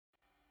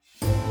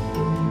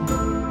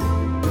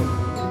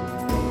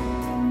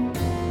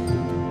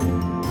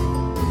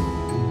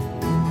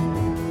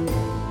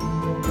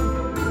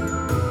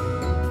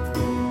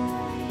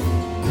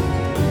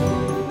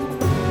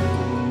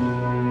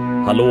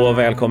Hallå och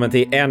välkommen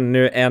till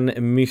ännu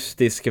en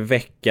mystisk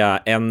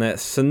vecka. En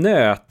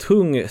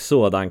snötung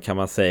sådan kan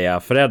man säga.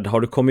 Fred,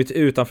 har du kommit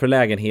utanför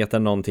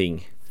lägenheten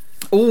någonting?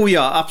 Oh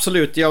ja,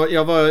 absolut.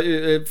 Jag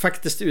var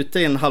faktiskt ute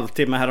i en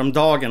halvtimme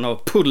häromdagen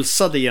och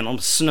pulsade genom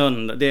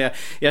snön.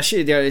 Jag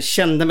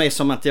kände mig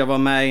som att jag var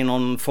med i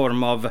någon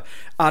form av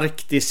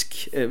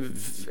arktisk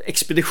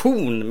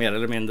expedition mer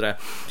eller mindre.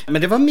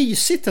 Men det var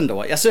mysigt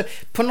ändå. Alltså,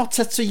 på något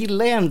sätt så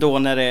gillar jag ändå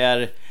när det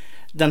är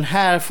den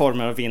här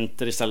formen av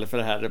vinter istället för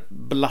det här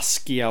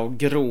blaskiga och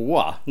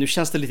gråa. Nu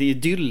känns det lite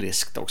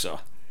idylliskt också.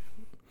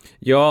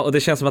 Ja, och det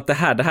känns som att det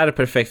här är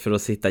perfekt för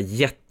att sitta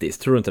jättis,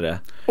 tror du inte det?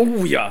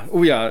 Oh ja,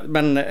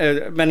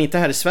 men inte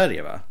här i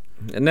Sverige, va?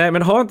 Nej,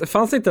 men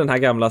fanns inte den här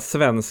gamla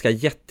svenska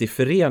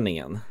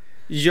jättiföreningen?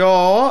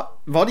 Ja,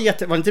 var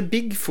det inte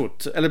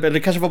Bigfoot? Eller det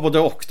kanske var både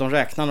och, de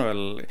räknar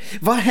väl.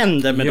 Vad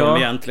hände med dem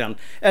egentligen?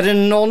 Är det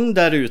någon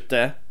där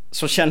ute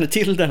som känner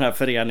till den här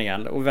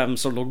föreningen och vem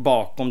som låg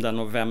bakom den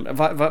och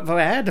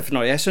vad är det för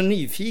något? Jag är så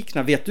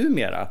nyfiken, vet du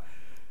mera?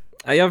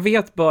 Jag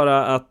vet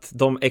bara att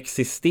de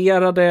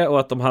existerade och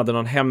att de hade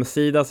någon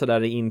hemsida så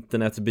där i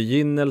internets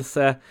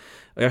begynnelse.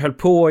 Och jag höll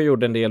på och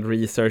gjorde en del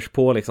research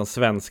på liksom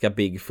svenska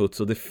Bigfoots,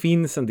 och det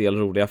finns en del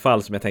roliga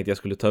fall som jag tänkte jag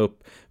skulle ta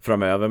upp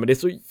framöver, men det är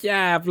så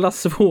jävla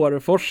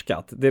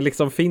svårforskat. Det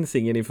liksom finns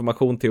ingen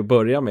information till att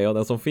börja med, och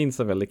den som finns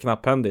är väldigt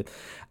knapphändigt.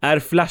 Är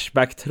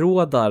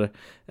Flashback-trådar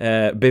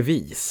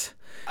bevis?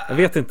 Jag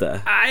vet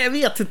inte. Jag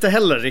vet inte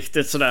heller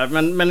riktigt sådär.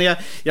 Men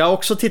jag har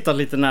också tittat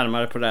lite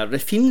närmare på det här. Det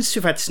finns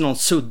ju faktiskt någon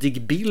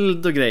suddig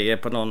bild och grejer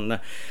på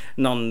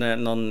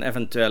någon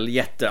eventuell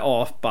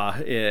jätteapa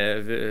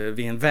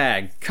vid en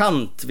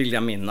vägkant, vill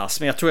jag minnas.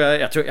 Men jag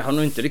har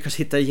nog inte lyckats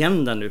hitta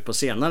igen den nu på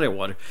senare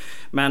år.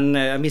 Men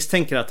jag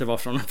misstänker att det var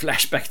från en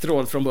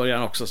Flashback-tråd från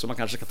början också, så man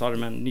kanske ska ta det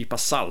med en nypa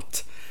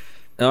salt.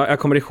 Ja, jag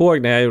kommer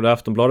ihåg när jag gjorde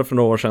Aftonbladet för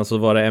några år sedan, så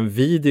var det en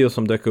video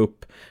som dök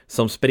upp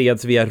som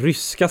spreds via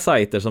ryska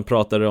sajter som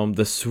pratade om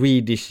The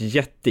Swedish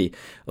Yeti.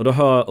 Och då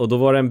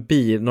var det en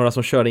bil, några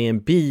som körde i en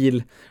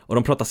bil, och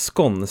de pratade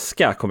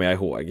skånska, kommer jag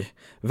ihåg.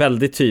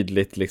 Väldigt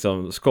tydligt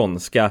liksom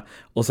skånska.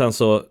 Och sen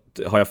så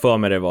har jag för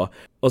mig det var.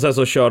 Och sen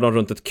så kör de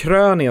runt ett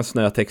krön i en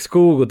snötäckt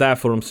skog, och där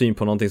får de syn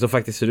på någonting som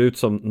faktiskt ser ut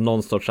som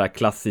någon sorts så här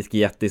klassisk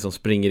yeti som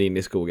springer in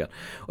i skogen.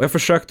 Och jag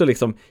försökte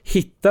liksom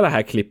hitta det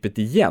här klippet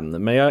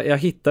igen, men jag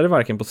hittade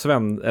varken på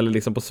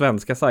på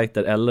svenska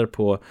sajter eller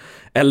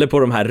på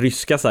de här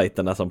ryska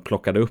sajterna som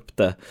plockade upp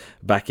det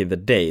back in the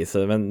day.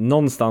 Så, men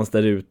någonstans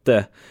där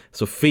ute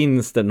så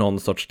finns det någon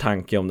sorts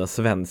tanke om den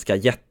svenska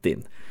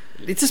yetin.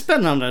 Lite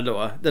spännande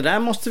då. Det där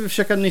måste vi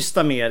försöka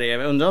nysta mer i.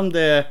 Undrar om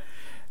det...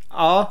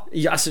 Ja,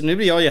 alltså nu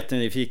blir jag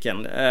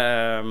jättenyfiken.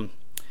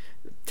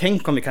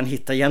 Tänk om vi kan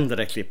hitta igen det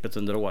där klippet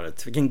under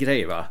året. Vilken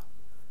grej, va?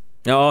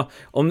 Ja,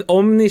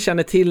 om ni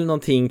känner till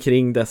någonting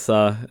kring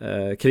dessa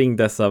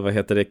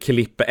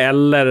klipp,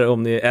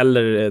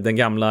 eller den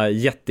gamla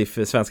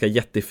svenska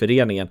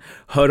jättiföreningen,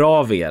 hör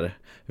av er.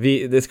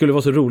 Det skulle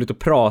vara så roligt att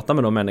prata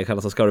med de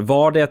människorna som ska.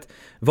 Var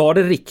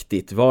det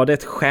riktigt? Var det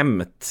ett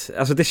skämt?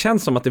 Alltså det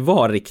känns som att det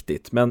var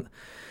riktigt, men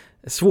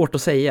svårt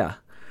att säga.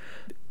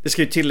 Det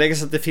ska ju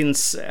tilläggas att det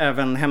finns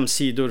även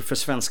hemsidor för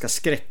svenska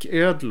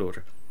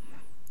skräcködlor.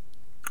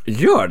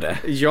 Gör det?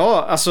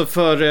 Ja, alltså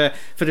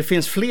för det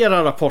finns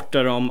flera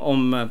rapporter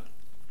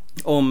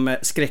om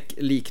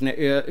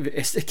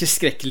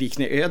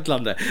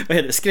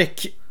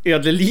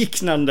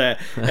skräcködleliknande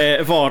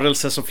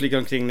varelser som flyger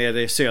omkring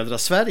nere i södra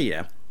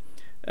Sverige.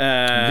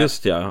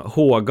 Just ja,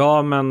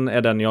 Hågamen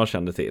är den jag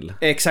kände till.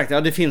 Exakt,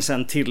 ja, det finns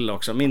en till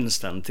också,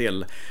 minst en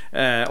till.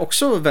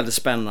 Också väldigt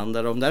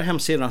spännande. De där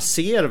hemsidorna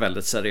ser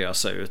väldigt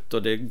seriösa ut,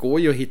 och det går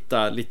ju att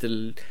hitta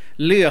lite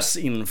lös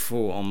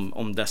info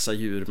om dessa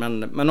djur.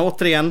 Men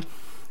återigen,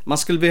 man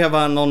skulle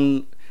behöva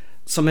någon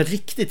som är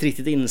riktigt,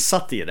 riktigt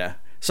insatt i det.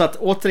 Så att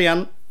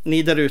återigen,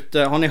 ni där ute,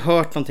 har ni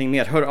hört någonting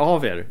mer, hör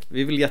av er.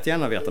 Vi vill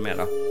jättegärna veta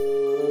mera.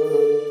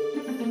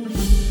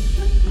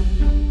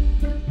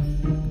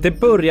 Det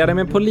började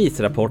med en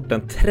polisrapport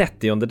den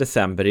 30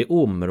 december i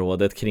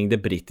området kring det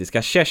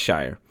brittiska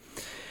Cheshire.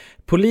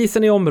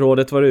 Polisen i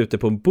området var ute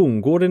på en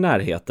bondgård i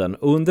närheten,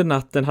 och under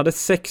natten hade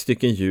 6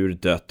 stycken djur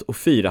dött och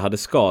 4 hade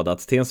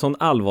skadats till en sån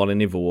allvarlig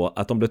nivå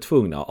att de blev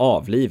tvungna att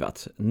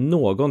avlivas.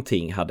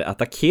 Någonting hade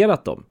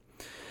attackerat dem.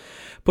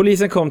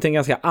 Polisen kom till en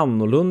ganska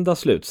annorlunda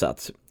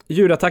slutsats.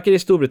 Djurattacker i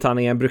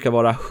Storbritannien brukar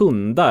vara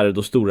hundar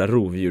då stora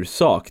rovdjur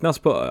saknas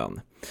på ön.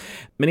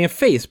 Men i en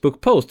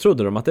Facebook-post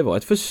trodde de att det var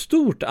ett för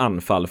stort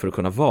anfall för att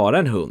kunna vara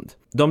en hund.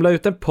 De la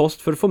ut en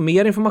post för att få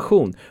mer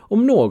information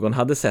om någon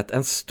hade sett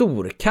en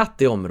stor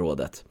katt i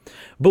området.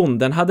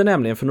 Bonden hade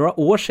nämligen för några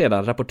år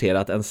sedan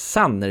rapporterat en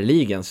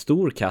sannerligen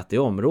stor katt i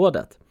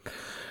området.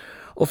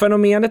 Och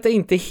fenomenet är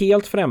inte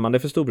helt främmande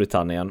för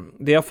Storbritannien.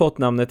 Det har fått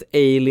namnet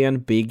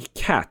Alien Big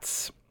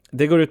Cats.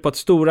 Det går ut på att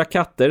stora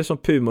katter som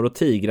pumor och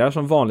tigrar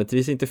som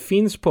vanligtvis inte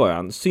finns på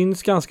ön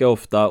syns ganska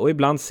ofta, och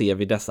ibland ser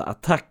vi dessa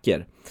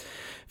attacker.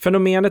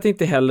 Fenomenet är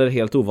inte heller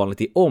helt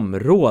ovanligt i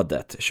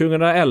området.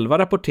 2011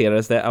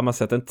 rapporterades det att man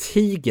sett en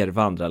tiger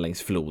vandra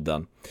längs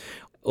floden.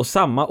 Och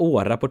samma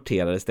år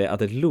rapporterades det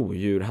att ett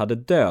lodjur hade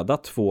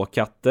dödat 2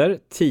 katter,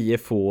 10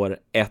 får,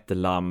 1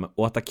 lamm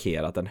och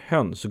attackerat en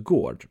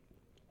hönsgård.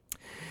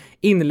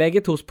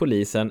 Inlägget hos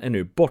polisen är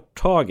nu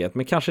borttaget,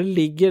 men kanske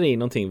ligger i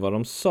någonting vad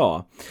de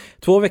sa.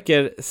 2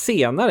 veckor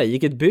senare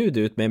gick ett bud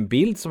ut med en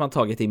bild som han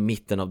tagit i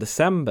mitten av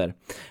december.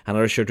 Han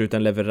hade kört ut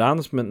en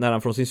leverans när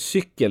han från sin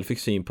cykel fick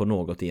syn på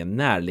något i en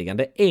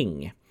närliggande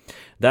äng.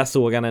 Där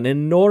såg han en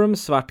enorm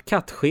svart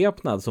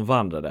kattskepnad som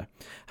vandrade.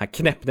 Han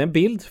knäppte en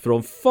bild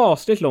från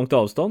fasligt långt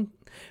avstånd,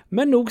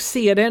 men nog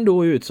ser det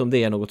ändå ut som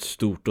det är något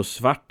stort och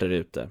svart där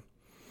ute.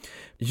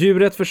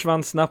 Djuret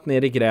försvann snabbt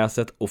ner i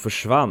gräset och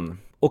försvann.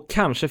 Och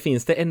kanske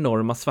finns det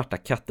enorma svarta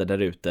katter där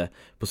ute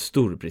på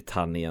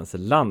Storbritanniens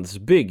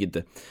landsbygd.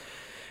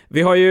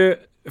 Vi har ju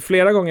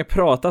flera gånger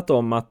pratat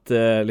om att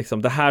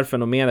liksom det här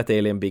fenomenet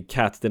Alien Big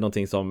Cats, det är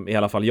någonting som i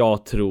alla fall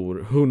jag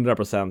tror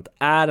 100%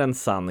 är en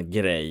sann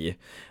grej.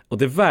 Och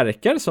det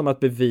verkar som att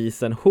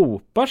bevisen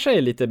hopar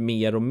sig lite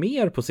mer och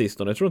mer på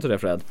sistone. Tror du inte det,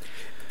 Fred?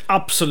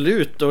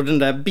 Absolut, och den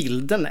där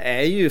bilden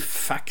är ju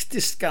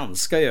faktiskt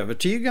ganska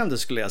övertygande,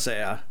 skulle jag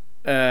säga.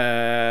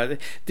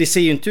 Det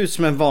ser ju inte ut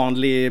som en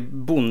vanlig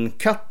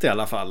bondkatt i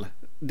alla fall.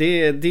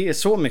 Det är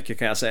så mycket,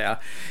 kan jag säga.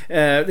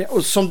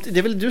 Och som, det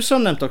är väl du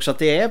som nämnt också, att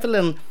det är väl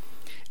en...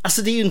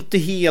 Alltså det är ju inte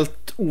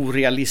helt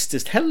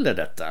orealistiskt heller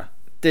detta.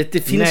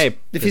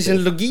 Det finns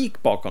en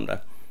logik bakom det.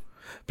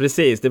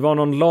 Precis, det var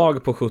någon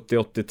lag på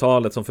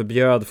 70-80-talet som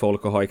förbjöd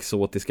folk att ha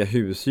exotiska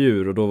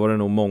husdjur, och då var det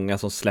nog många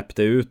som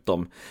släppte ut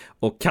dem.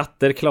 Och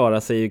katter klarar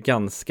sig ju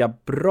ganska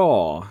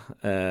bra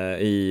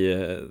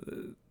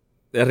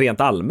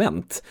rent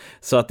allmänt.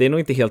 Så att det är nog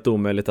inte helt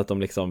omöjligt att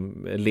de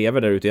liksom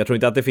lever där ute. Jag tror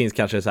inte att det finns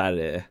kanske så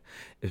här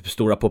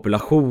stora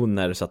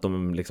populationer så att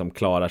de liksom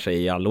klarar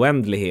sig i all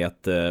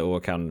oändlighet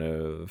och kan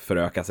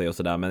föröka sig och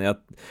sådär. Men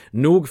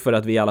nog för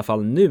att vi i alla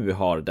fall nu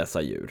har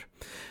dessa djur.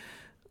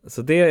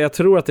 Så jag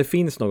tror att det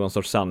finns någon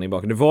sorts sanning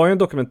bakom. Det var ju en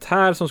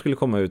dokumentär som skulle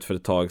komma ut för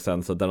ett tag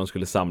sedan, så där de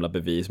skulle samla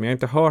bevis, men jag har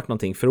inte hört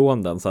någonting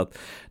från den, så att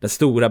den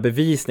stora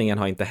bevisningen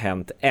har inte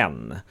hänt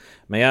än.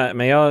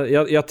 Men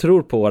jag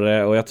tror på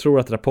det, och jag tror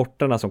att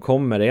rapporterna som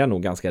kommer är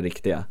nog ganska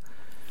riktiga.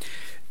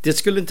 Det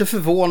skulle inte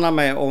förvåna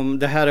mig om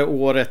det här är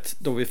året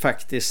då vi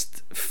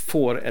faktiskt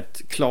får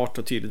ett klart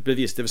och tydligt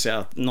bevis, det vill säga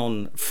att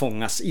någon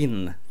fångas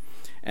in.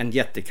 En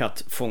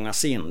jättekatt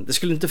fångas in. Det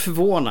skulle inte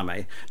förvåna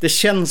mig. Det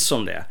känns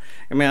som det.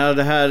 Jag menar,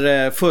 det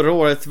här förra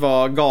året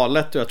var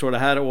galet, och jag tror det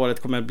här året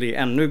kommer att bli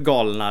ännu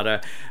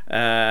galnare.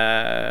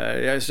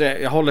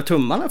 Jag håller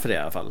tummarna för det i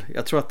alla fall.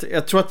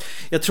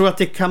 Jag tror att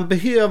det kan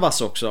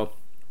behövas också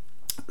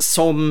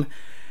som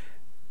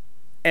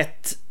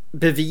ett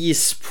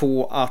bevis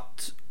på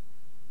att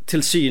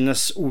till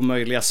synes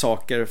omöjliga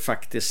saker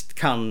faktiskt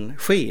kan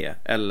ske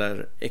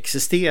eller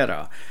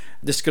existera.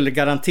 Det skulle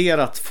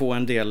garanterat få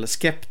en del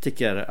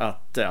skeptiker,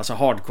 alltså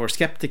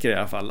hardcore-skeptiker i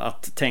alla fall,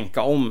 att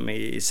tänka om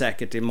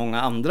säkert i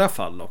många andra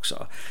fall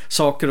också.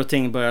 Saker och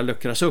ting börjar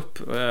luckras upp.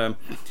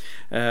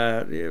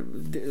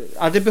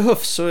 Det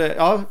behövs. Så,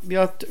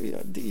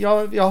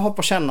 jag har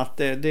på känn att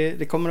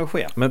det kommer att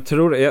ske. Men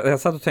jag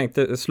satt och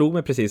tänkte, slog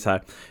mig precis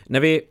här. När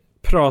vi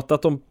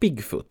pratat om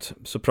Bigfoot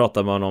så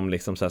pratar man om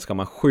liksom så här, ska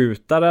man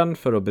skjuta den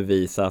för att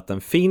bevisa att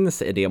den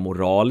finns? Är det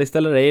moraliskt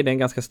eller ej? Det är en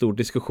ganska stor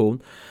diskussion.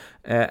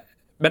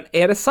 Men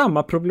är det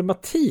samma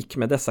problematik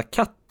med dessa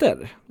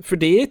katter? För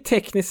det är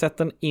tekniskt sett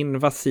en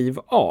invasiv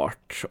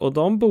art, och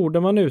de borde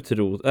man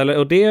utrota,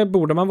 och det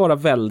borde man vara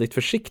väldigt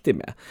försiktig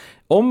med.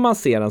 Om man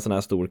ser en sån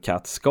här stor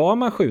katt, ska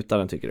man skjuta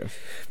den, tycker du?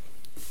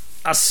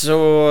 Alltså,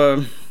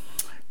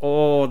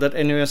 det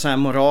är nu en sån här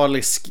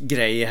moralisk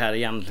grej här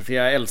egentligen, för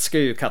jag älskar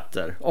ju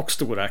katter och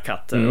stora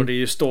katter, och det är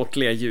ju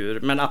ståtliga djur,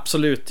 men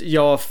absolut,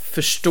 jag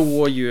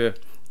förstår ju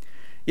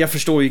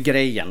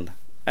grejen.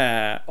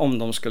 Om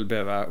de skulle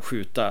behöva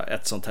skjuta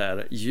ett sånt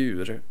här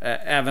djur,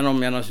 även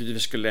om jag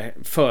naturligtvis skulle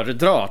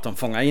föredra att de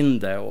fångar in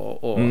det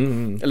och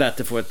lät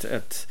det få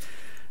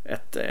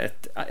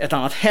ett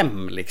annat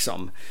hem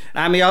liksom.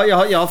 Nej, men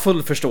jag har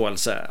full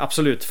förståelse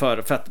absolut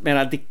för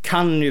att det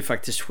kan ju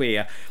faktiskt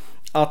ske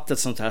att ett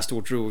sånt här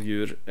stort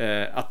rovdjur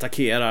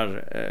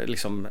attackerar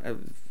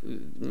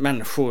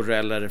människor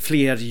eller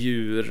fler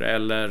djur,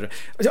 eller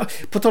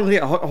på tal om det,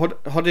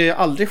 har det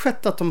aldrig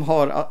skett att de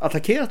har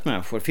attackerat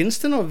människor? Finns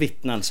det några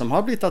vittnen som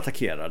har blivit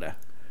attackerade?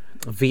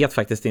 Vet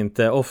faktiskt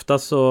inte. Jag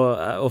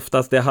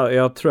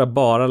tror jag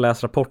bara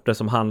läser rapporter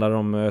som handlar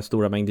om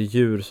stora mängder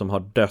djur som har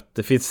dött.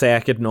 Det finns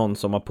säkert någon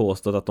som har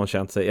påstått att de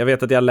känt sig... Jag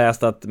vet att jag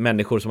läst att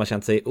människor som har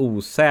känt sig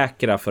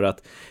osäkra för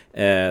att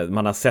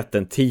man har sett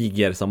en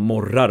tiger som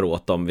morrar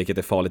åt dem, vilket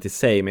är farligt i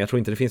sig. Men jag tror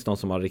inte det finns någon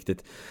som har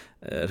riktigt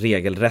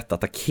regelrätt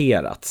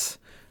attackerats.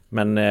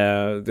 Men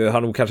det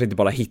har nog kanske inte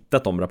bara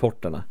hittat de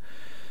rapporterna.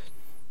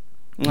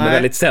 Nej. De är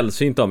väldigt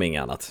sällsynta om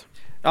inget annat.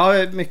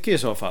 Ja, mycket i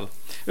så fall.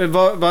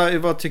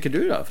 Vad tycker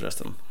du då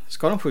förresten?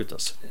 Ska de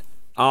skjutas?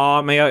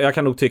 Ja, men jag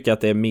kan nog tycka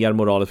att det är mer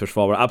moraliskt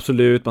försvarbart.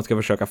 Absolut, man ska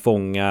försöka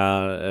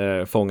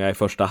fånga i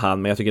första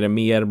hand, men jag tycker det är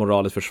mer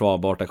moraliskt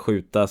försvarbart att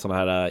skjuta sådana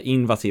här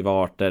invasiva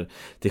arter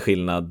till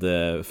skillnad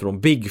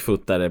från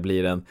Bigfoot, där det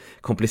blir en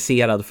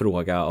komplicerad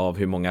fråga av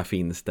hur många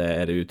finns det,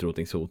 är det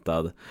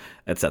utrotningshotad,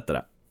 etc.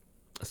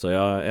 Så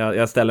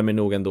jag ställer mig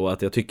nog ändå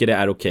att jag tycker det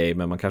är okej,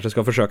 men man kanske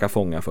ska försöka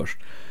fånga först.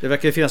 Det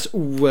verkar ju finnas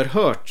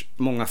oerhört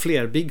många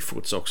fler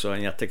Bigfoots också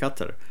än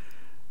jättekatter.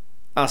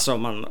 Alltså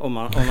om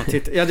man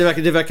tittar, ja,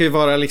 det verkar ju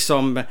vara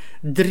liksom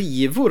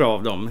drivor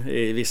av dem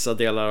i vissa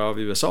delar av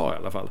USA i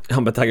alla fall. Ja,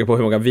 med tanke på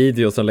hur många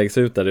videos som läggs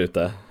ut där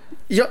ute.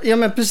 Ja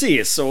men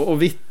precis,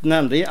 och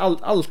vittnen, det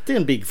är alltid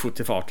en Bigfoot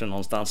i farten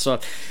någonstans, så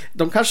att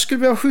de kanske skulle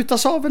behöva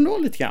skjutas av ändå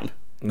lite grann.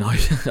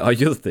 Ja,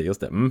 just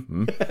det.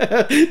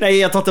 Nej,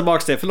 jag tar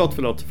tillbaka det,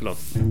 förlåt.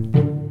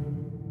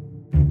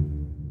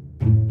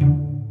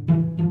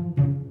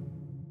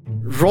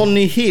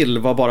 Ronnie Hill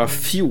var bara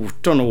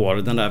 14 år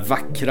den där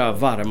vackra,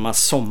 varma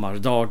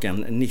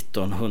sommardagen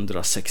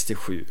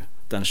 1967,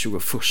 den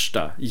 21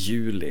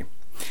 juli.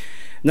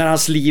 När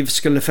hans liv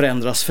skulle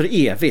förändras för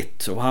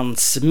evigt och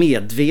hans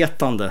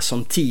medvetande,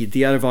 som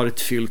tidigare varit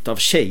fyllt av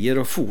tjejer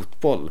och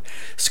fotboll,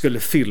 skulle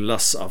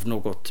fyllas av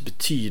något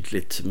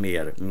betydligt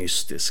mer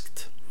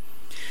mystiskt.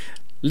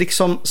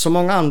 Liksom så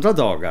många andra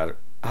dagar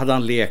hade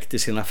han lekt i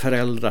sina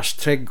föräldrars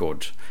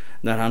trädgård,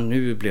 när han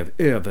nu blev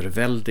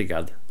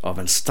överväldigad av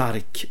en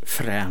stark,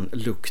 frän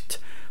lukt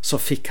så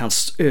fick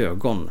hans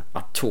ögon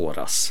att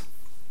tåras.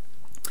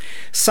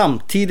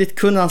 Samtidigt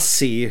kunde han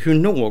se hur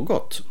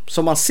något,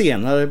 som han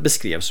senare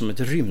beskrev som ett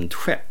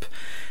rymdskepp,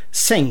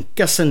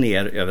 sänka sig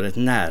ner över ett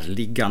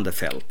närliggande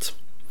fält.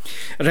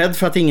 Rädd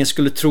för att ingen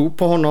skulle tro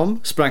på honom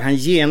sprang han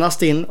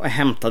genast in och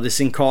hämtade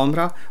sin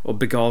kamera och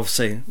begav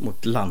sig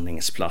mot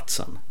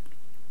landningsplatsen.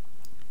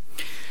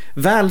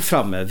 Väl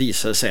framme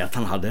visade sig att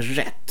han hade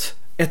rätt.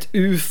 Ett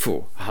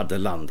UFO hade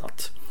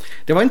landat.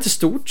 Det var inte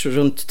stort,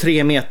 runt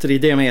 3 meter i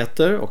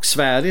diameter och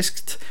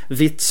sfäriskt,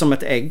 vitt som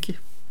ett ägg.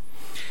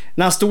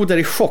 När han stod där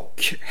i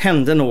chock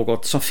hände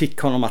något som fick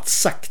honom att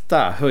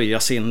sakta höja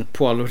sin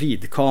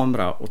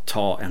polaroidkamera och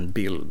ta en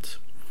bild.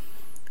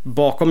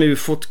 Bakom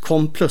UFOt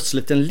kom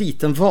plötsligt en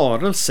liten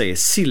varelse i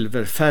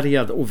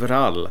silverfärgad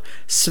overall,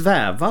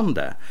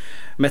 svävande,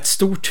 med ett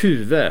stort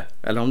huvud,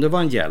 eller om det var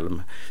en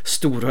hjälm,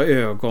 stora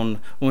ögon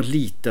och en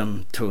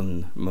liten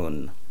tunn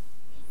mun.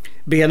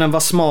 Benen var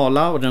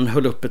smala och den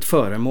höll upp ett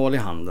föremål i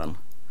handen.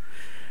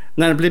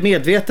 När den blev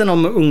medveten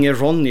om unge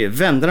Ronnie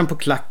vände den på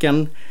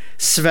klacken,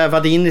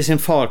 svävade in i sin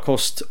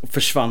farkost och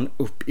försvann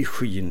upp i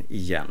skyn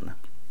igen.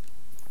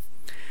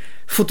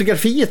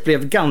 Fotografiet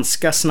blev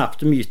ganska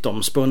snabbt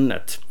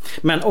mytomspunnet,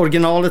 men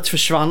originalet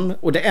försvann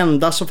och det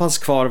enda som fanns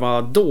kvar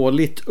var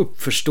dåligt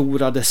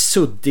uppförstorade,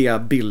 suddiga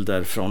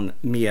bilder från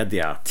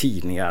media,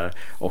 tidningar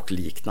och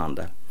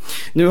liknande.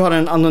 Nu har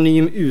en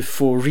anonym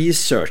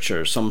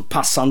UFO-researcher, som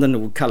passande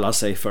nog kallar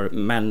sig för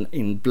Men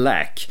in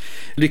Black,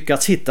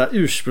 lyckats hitta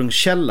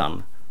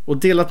ursprungskällan och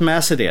delat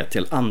med sig det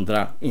till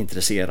andra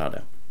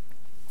intresserade.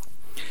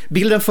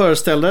 Bilden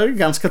föreställer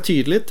ganska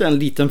tydligt en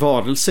liten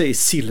varelse i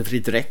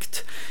silvrig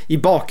dräkt. I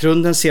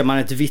bakgrunden ser man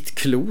ett vitt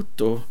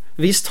klot och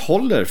visst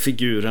håller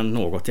figuren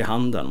något i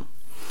handen.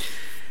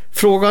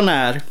 Frågan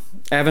är,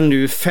 även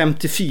nu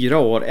 54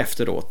 år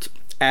efteråt,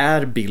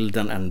 är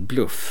bilden en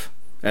bluff?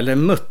 Eller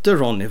mötte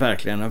Ronnie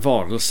verkligen en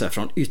varelse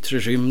från yttre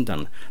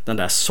rymden den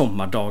där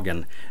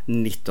sommardagen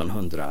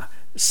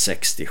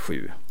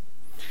 1967?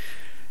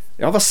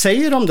 Ja, vad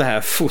säger du om det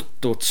här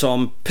fotot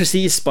som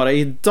precis bara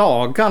i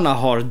dagarna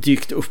har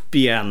dykt upp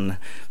igen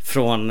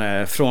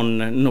från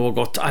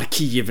något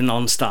arkiv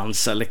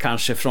någonstans, eller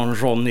kanske från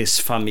Ronnies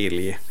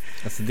familj?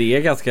 Alltså det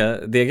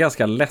är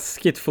ganska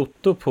läskigt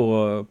foto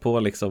på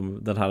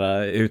liksom den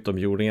här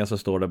utomjordingen som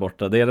står där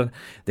borta. Det är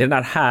den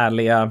här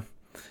härliga...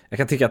 Jag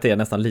kan tycka att det är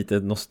nästan lite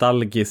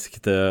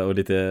nostalgiskt och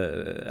lite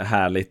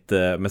härligt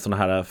med såna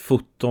här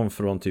foton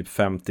från typ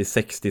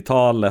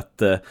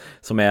 50-60-talet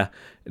som är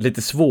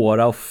lite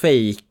svåra att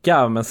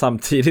fejka, men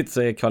samtidigt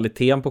så är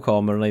kvaliteten på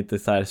kamerorna inte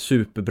så här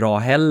superbra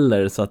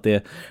heller, så att det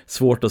är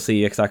svårt att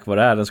se exakt vad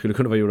det är. Den skulle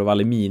kunna vara gjord av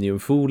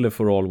aluminiumfolie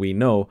for all we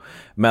know,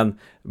 men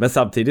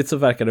samtidigt så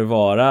verkar det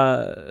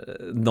vara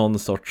någon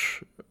sorts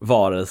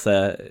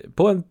varelse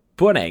på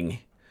en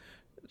äng.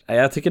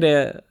 Jag tycker det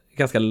är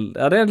ganska,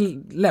 ja, det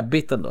är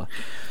läbbigt ändå.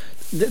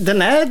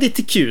 Den är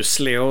lite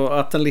kuslig, och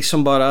att den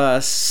liksom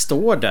bara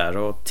står där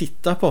och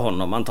tittar på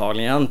honom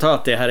antagligen. Jag antar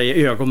att det här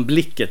är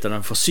ögonblicket där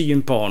den får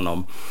syn på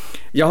honom.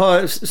 Jag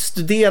har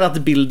studerat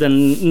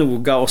bilden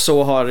noga, och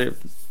så har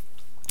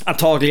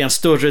antagligen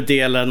större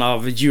delen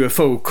av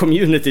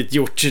UFO-communityt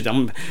gjort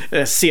de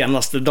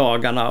senaste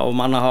dagarna, och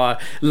man har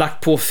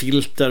lagt på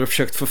filter och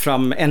försökt få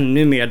fram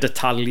ännu mer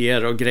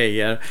detaljer och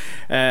grejer,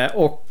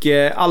 och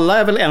alla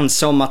är väl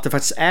ense om att det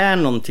faktiskt är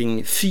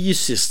någonting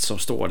fysiskt som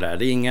står där.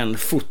 Det är ingen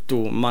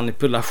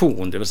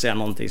fotomanipulation, det vill säga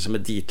någonting som är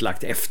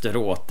ditlagt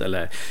efteråt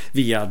eller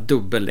via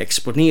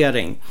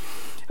dubbelexponering.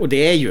 Och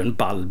det är ju en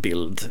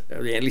ballbild.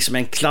 Det är liksom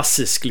en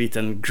klassisk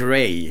liten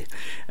Grey.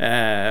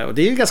 Och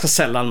det är ju ganska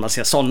sällan man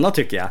ser sådana,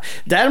 tycker jag.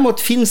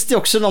 Däremot finns det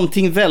också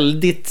någonting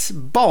väldigt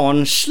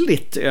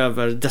barnsligt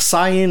över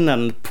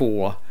designen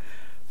på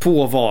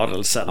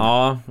varelsen.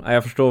 Ja,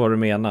 jag förstår vad du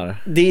menar.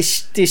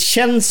 Det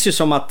känns ju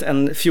som att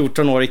en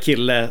 14-årig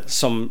kille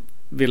som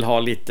vill ha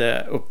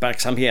lite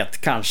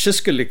uppmärksamhet kanske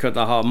skulle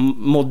kunna ha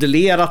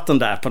modellerat den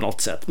där på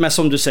något sätt. Men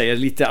som du säger,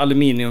 lite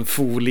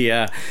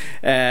aluminiumfolie,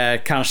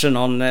 kanske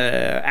någon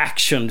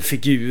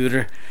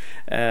actionfigur,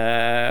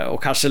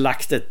 och kanske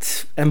lagt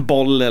en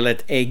boll eller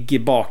ett ägg i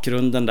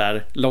bakgrunden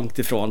där långt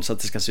ifrån, så att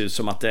det ska se ut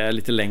som att det är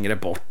lite längre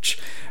bort.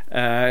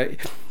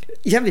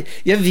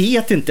 Jag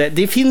vet inte.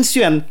 Det finns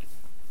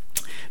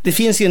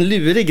ju en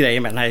lurig grej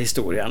med den här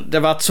historien. Det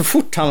var att så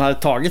fort han hade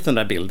tagit den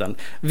där bilden,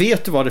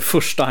 vet du vad det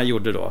första han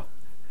gjorde då?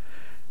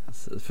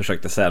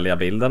 Försökte sälja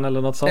bilden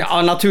eller något sånt?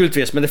 Ja,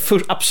 naturligtvis. Men det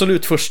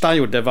absolut första han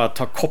gjorde var att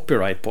ta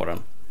copyright på den.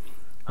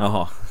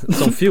 Jaha,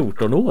 som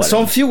 14-åring?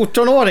 Som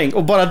 14-åring,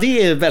 och bara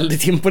det är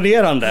väldigt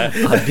imponerande.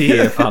 Ja, det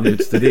är fan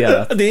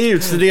utstuderat. Det är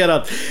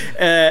utstuderat.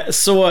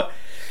 Så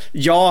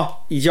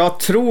ja, jag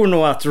tror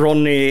nog att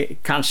Ronny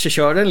kanske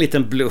körde en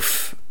liten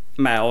bluff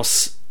med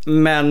oss.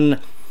 Men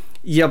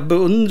jag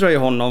beundrar ju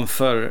honom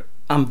för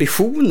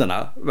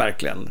ambitionerna,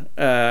 verkligen.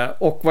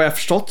 Och vad jag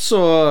förstått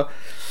så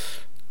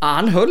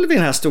han höll vid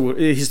den här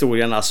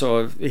historien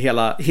alltså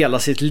hela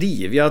sitt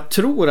liv. Jag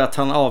tror att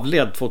han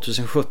avled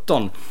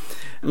 2017.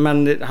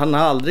 Men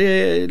han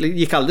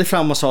gick aldrig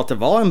fram och sa att det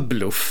var en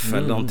bluff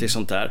eller någonting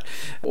sånt där.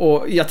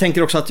 Och jag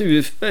tänker också att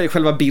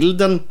själva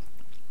bilden,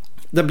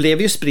 det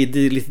blev ju spridd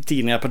i lite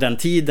tidningar på den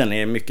tiden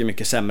i mycket,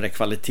 mycket sämre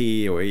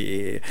kvalitet och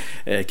i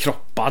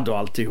kroppad och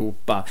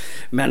alltihopa.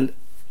 Men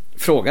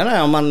frågan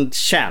är om man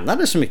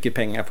tjänade så mycket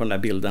pengar på den där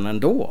bilden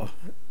ändå.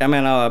 Jag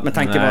menar, med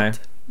tanke på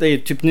att det är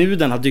typ nu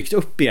den har dykt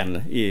upp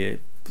igen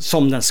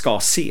som den ska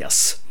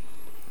ses.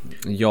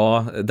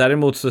 Ja,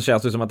 däremot så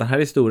känns det som att den här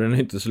historien är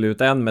inte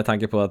slut än, med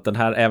tanke på att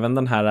även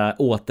den här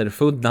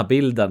återfunna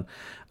bilden,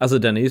 alltså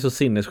den är ju så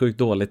sinnessjukt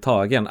dåligt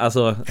tagen.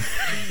 Alltså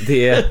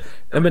det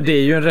är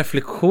ju en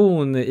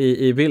reflektion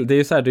i bild. Det är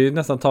ju så här, det är ju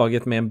nästan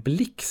taget med en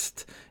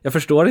blixt. Jag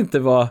förstår inte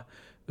vad.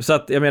 Så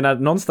att jag menar,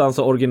 någonstans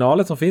så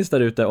originalet som finns där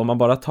ute, om man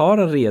bara tar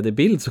en redig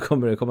bild så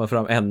kommer det komma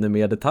fram ännu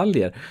mer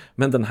detaljer.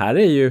 Men den här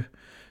är ju,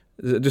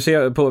 du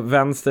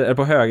ser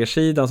på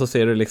högersidan så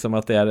ser du liksom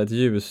att det är ett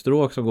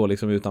ljusstråk som går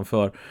liksom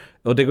utanför,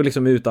 och det går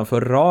liksom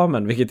utanför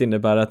ramen, vilket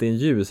innebär att det är en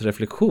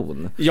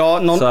ljusreflektion.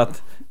 Ja, så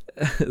att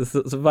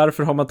så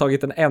varför har man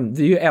tagit det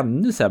är ju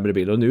ännu sämre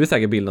bild, och nu är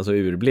säkert bilden så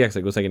urblek så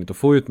det går säkert inte att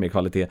få ut mer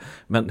kvalitet,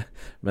 men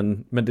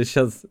det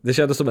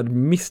kändes som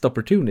en missed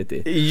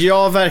opportunity.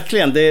 Ja,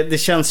 verkligen. Det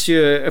känns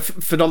ju,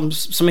 för de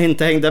som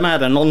inte hängde med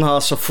den, någon har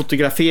alltså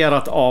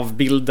fotograferat av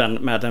bilden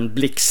med en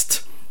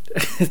blixt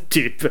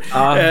typ.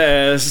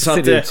 Så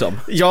att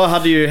jag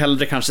hade ju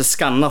hellre kanske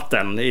skannat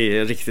den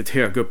i riktigt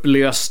hög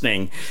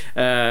upplösning.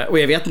 Och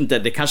jag vet inte,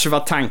 det kanske var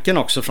tanken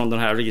också från den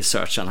här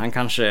researchen. Han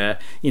kanske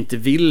inte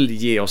vill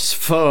ge oss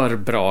för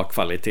bra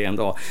kvalitet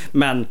ändå,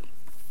 men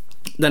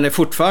den är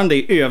fortfarande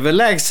i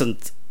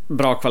överlägset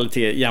bra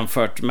kvalitet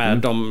jämfört med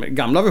de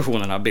gamla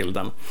versionerna av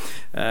bilden.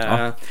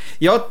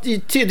 Ja,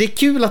 det är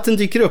kul att den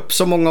dyker upp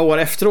så många år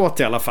efteråt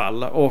i alla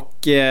fall, och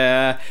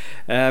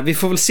vi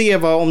får väl se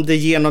om det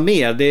ger något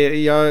mer.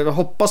 Jag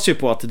hoppas ju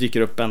på att det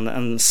dyker upp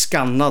en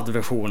skannad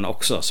version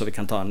också, så vi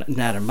kan ta en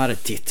närmare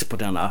titt på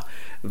denna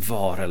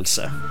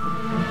varelse.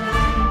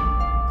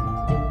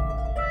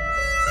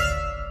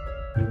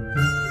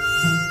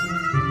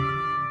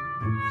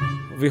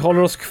 Vi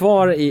håller oss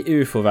kvar i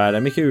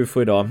UFO-världen, mycket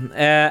UFO idag.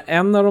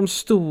 En av de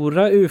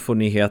stora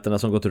UFO-nyheterna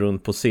som gått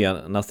runt på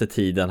senaste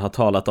tiden har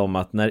talat om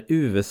att när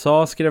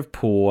USA skrev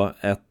på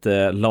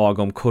ett lag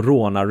om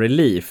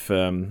corona-relief,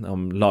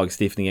 om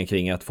lagstiftningen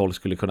kring att folk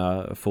skulle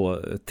kunna få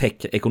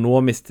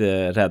ekonomisk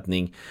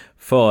räddning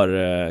för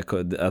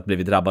att bli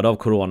drabbade av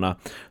corona,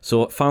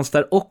 så fanns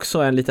där också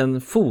en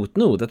liten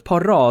fotnot, ett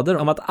par rader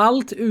om att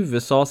allt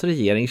USAs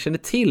regering känner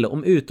till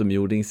om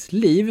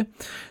utomjordingsliv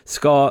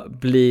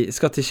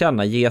ska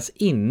tillkännages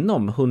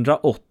inom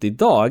 180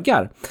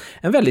 dagar.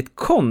 En väldigt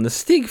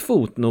konstig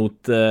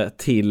fotnot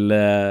till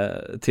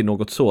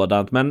något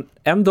sådant, men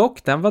ändå,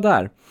 den var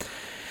där.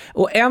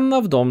 Och en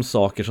av de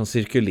saker som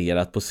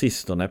cirkulerat på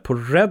sistone på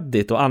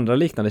Reddit och andra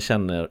liknande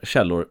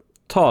källor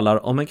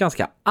talar om en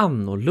ganska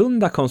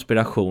annorlunda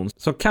konspiration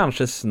som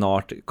kanske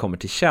snart kommer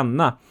till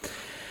känna.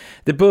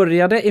 Det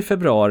började i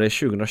februari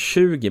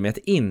 2020 med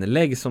ett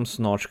inlägg som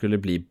snart skulle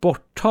bli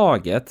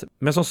borttaget,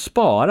 men som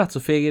sparats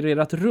och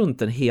figurerat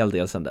runt en hel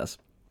del sedan dess.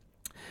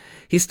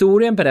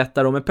 Historien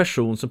berättar om en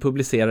person som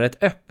publicerar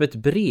ett öppet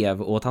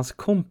brev åt hans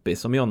kompis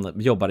som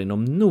jobbar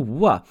inom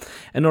NOAA,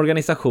 en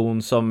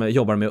organisation som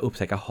jobbar med att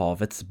upptäcka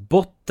havets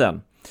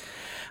botten.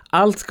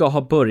 Allt ska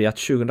ha börjat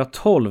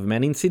 2012 med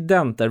en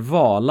incident där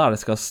valar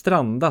ska ha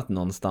strandat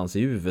någonstans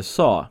i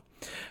USA.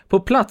 På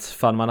plats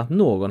fann man att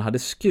någon hade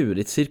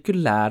skurit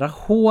cirkulära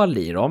hål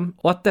i dem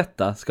och att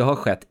detta ska ha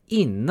skett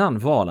innan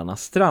valarna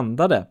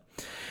strandade.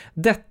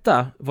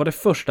 Detta var det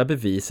första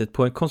beviset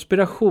på en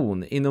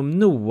konspiration inom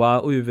NOAA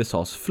och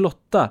USAs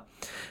flotta,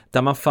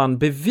 där man fann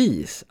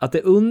bevis att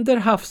det under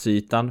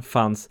havsytan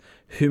fanns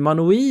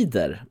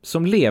humanoider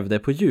som levde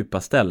på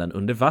djupa ställen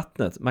under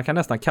vattnet. Man kan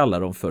nästan kalla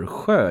dem för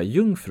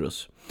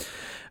sjöjungfrus.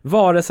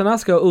 Varelserna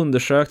ska ha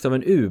undersökts av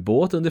en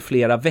ubåt under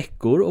flera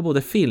veckor och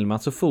både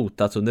filmats och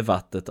fotats under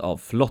vattnet av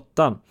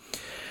flottan.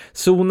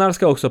 Sonar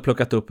ska också ha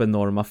plockat upp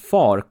enorma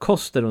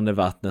farkoster under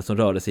vattnet som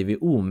rörde sig vid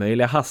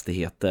omöjliga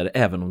hastigheter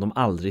även om de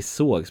aldrig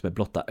sågs med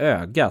blotta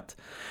ögat.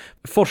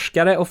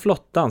 Forskare och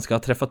flottan ska ha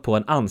träffat på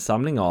en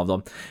ansamling av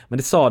dem, men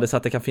det sades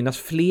att det kan finnas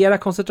flera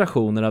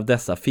koncentrationer av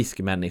dessa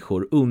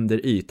fiskmänniskor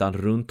under ytan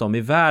runt om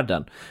i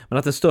världen, men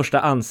att den största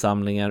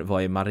ansamlingen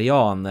var i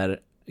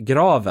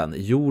Marianergraven,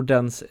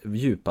 jordens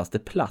djupaste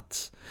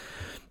plats.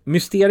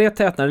 Mysteriet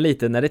tätnade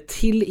lite när det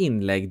till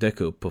inlägg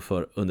dök upp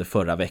under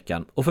förra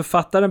veckan, och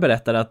författaren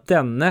berättade att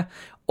denne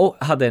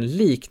hade en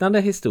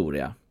liknande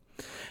historia.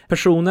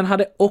 Personen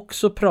hade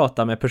också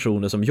pratat med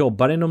personer som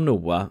jobbar inom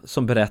NOAA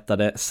som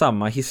berättade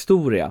samma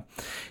historia.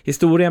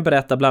 Historien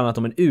berättar bland annat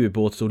om en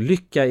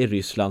ubåtsolycka i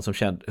Ryssland som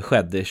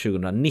skedde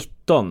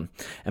 2019.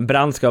 En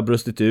brand ska ha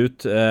brustit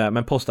ut,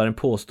 men postaren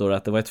påstår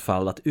att det var ett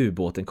fall att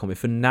ubåten kommit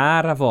för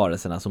nära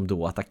varelserna som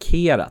då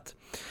attackerat.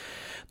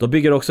 De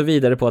bygger också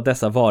vidare på att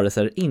dessa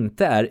varelser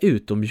inte är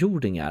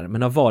utomjordingar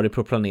men har varit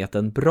på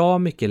planeten bra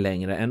mycket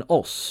längre än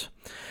oss.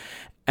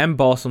 En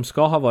bas som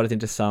ska ha varit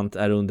intressant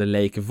är under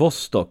Lake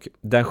Vostok,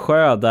 den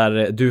sjö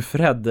där du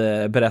Fred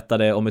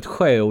berättade om ett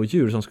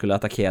sjöodjur som skulle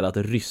attackerat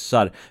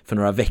ryssar för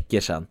några veckor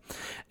sedan.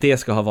 Det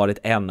ska ha varit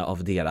en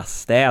av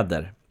deras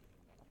städer.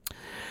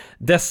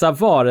 Dessa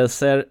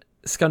varelser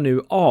ska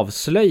nu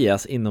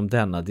avslöjas inom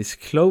denna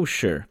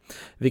disclosure,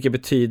 vilket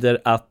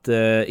betyder att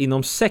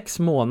inom 6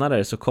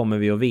 månader så kommer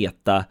vi att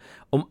veta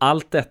om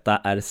allt detta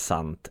är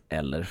sant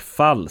eller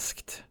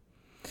falskt.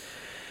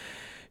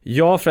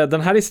 Ja, Fred,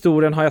 den här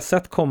historien har jag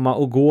sett komma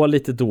och gå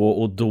lite då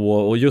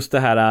och just det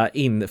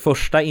här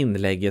första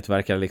inlägget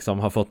verkar liksom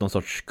ha fått någon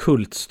sorts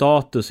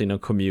kultstatus inom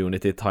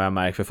communityt, har jag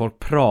märkt, för folk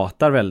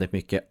pratar väldigt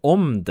mycket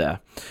om det.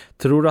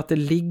 Tror du att det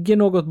ligger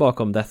något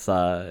bakom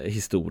dessa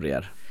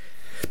historier?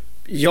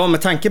 Ja,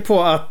 med tanke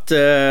på att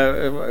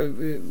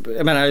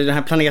jag menar, den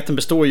här planeten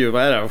består ju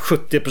av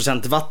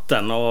 70%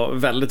 vatten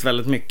och väldigt,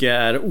 väldigt mycket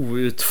är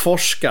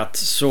outforskat,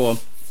 så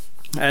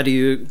är det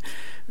ju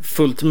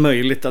fullt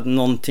möjligt att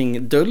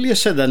någonting döljer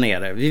sig där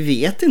nere. Vi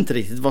vet inte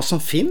riktigt vad som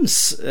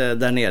finns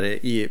där nere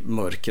i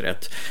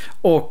mörkret.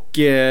 Och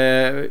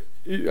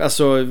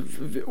alltså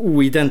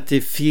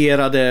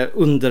oidentifierade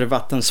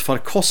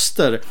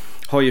undervattensfarkoster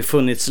har ju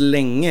funnits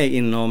länge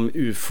inom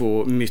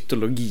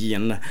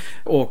UFO-mytologin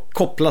och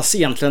kopplas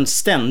egentligen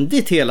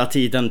ständigt hela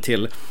tiden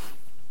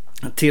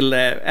till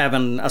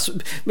även, alltså,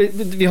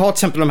 vi har till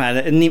exempel de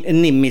här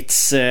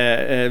Nimitz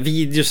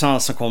videosarna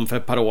som kom för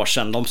ett par år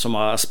sedan, de som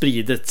har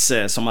spridits,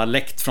 som har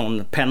läckt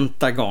från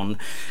Pentagon,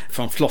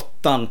 från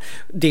flottan.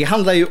 Det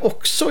handlar ju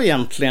också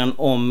egentligen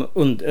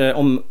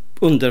om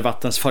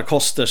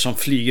undervattensfarkoster som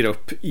flyger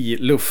upp i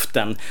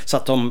luften, så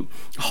att de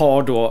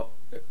har då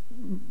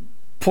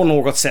på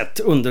något sätt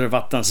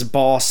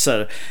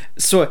undervattensbaser.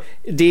 Så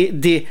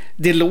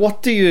det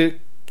låter ju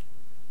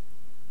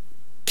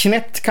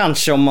knäppt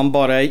kanske om man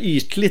bara är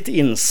ytligt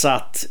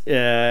insatt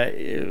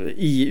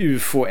i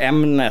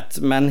UFO-ämnet,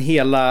 men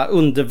hela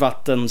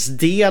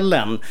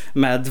undervattensdelen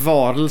med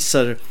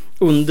varelser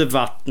under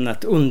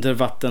vattnet,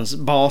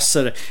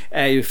 undervattensbaser,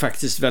 är ju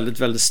faktiskt väldigt,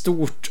 väldigt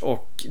stort,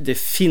 och det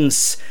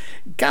finns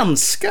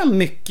ganska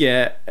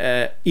mycket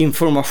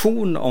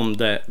information om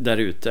det där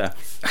ute.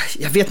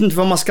 Jag vet inte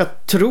vad man ska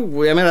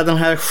tro. Jag menar, den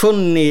här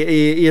sjön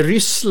i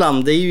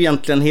Ryssland, det är ju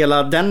egentligen,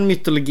 hela den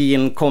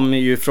mytologin kommer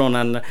ju från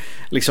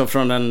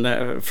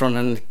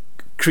en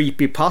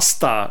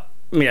creepypasta,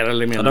 mer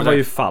eller mindre. Ja, den var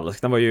ju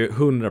falsk. Den var ju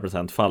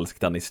 100% falsk,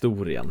 den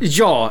historien.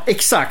 Ja,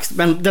 exakt.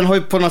 Men den har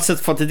ju på något sätt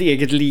fått ett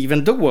eget liv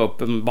ändå,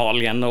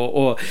 uppenbarligen,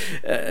 och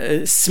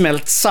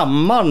smält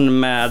samman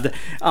med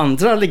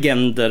andra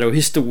legender och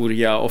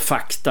historia och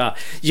fakta.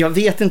 Jag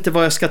vet inte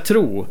vad jag ska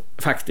tro,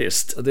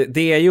 faktiskt.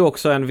 Det är ju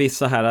också en viss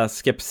så här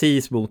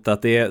skepsis mot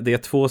att det är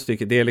 2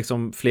 stycken, det är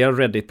liksom flera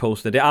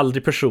Reddit-poster. Det är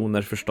aldrig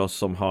personer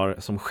förstås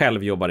som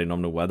själv jobbar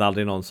inom NOAA. Det är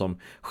aldrig någon som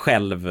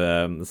själv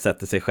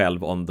sätter sig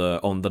själv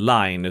on the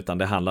line, utan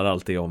det handlar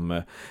alltid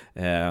om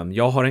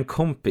jag har en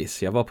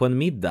kompis, jag var på en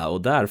middag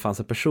och där fanns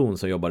en person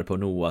som jobbade på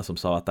NOAA som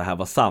sa att det här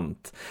var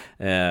sant,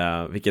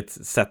 vilket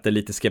sätter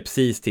lite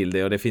skepsis till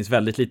det, och det finns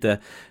väldigt lite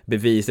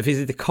bevis. Det finns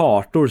lite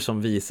kartor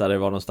som visar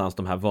var någonstans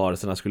de här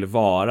varelserna skulle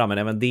vara, men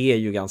även det är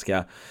ju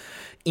ganska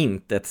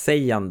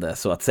intetsägande,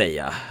 så att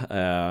säga.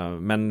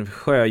 Men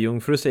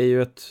sjöjungfrus är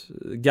ju ett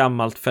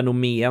gammalt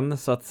fenomen,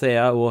 så att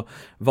säga, och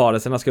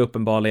varelserna ska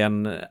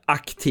uppenbarligen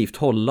aktivt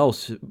hålla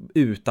oss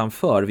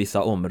utanför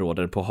vissa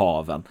områden på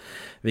haven,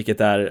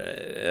 vilket är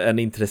en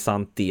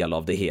intressant del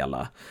av det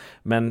hela.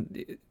 Men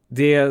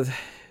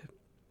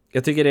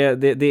Jag tycker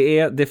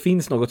det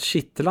finns något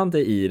kittlande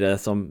i det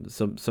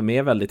som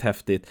är väldigt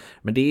häftigt.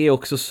 Men det är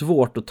också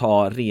svårt att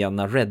ta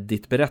rena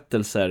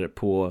Reddit-berättelser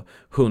på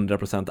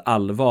 100%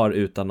 allvar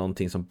utan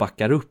någonting som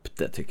backar upp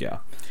det, tycker jag.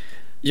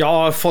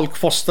 Ja,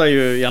 folk postar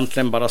ju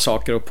egentligen bara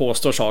saker och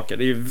påstår saker.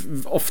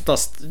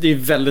 Det är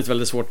väldigt,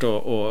 väldigt svårt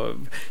att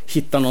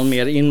hitta någon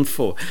mer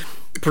info.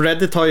 På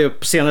Reddit har jag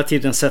på senare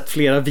tiden sett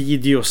flera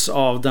videos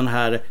av den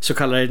här så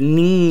kallade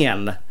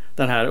Ningen,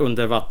 den här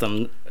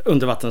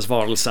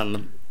undervattensvarelsen.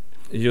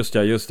 Just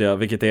det,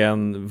 vilket är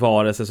en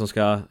varelse som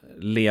ska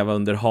leva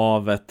under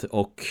havet,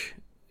 och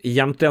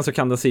egentligen så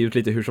kan den se ut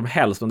lite hur som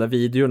helst. De där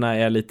videorna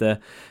är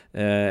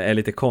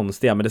lite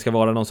konstiga, men det ska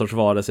vara någon sorts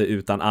varelse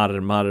utan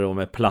armar och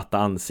med platta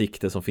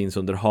ansikte som finns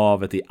under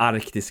havet i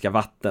arktiska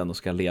vatten och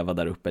ska leva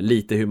där uppe.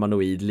 Lite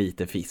humanoid,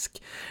 lite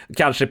fisk.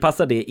 Kanske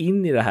passar det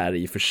in i det här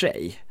i och för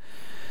sig.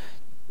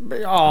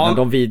 Ja.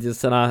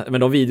 Men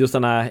de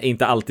videosarna är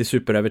inte alltid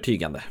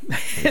superövertygande.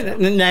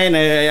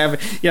 Nej,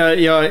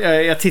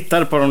 jag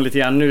tittade på dem lite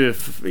grann nu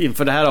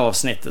inför det här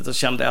avsnittet och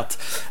kände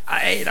att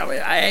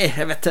nej,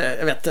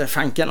 jag vet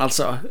fanken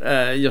alltså.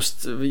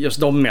 Just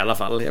dem i alla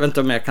fall. Jag vet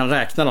inte om jag kan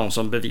räkna dem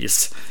som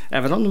bevis,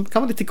 även om de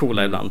kan vara lite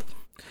coola ibland.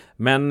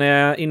 Men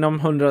inom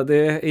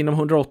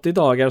 180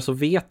 dagar så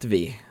vet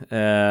vi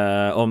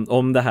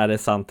om det här är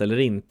sant eller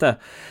inte.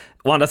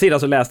 Å andra sidan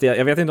så läste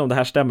jag vet inte om det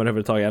här stämmer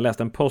överhuvudtaget, jag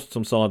läste en post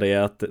som sa det,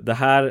 att det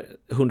här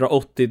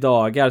 180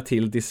 dagar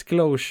till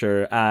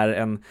disclosure är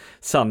en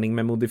sanning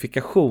med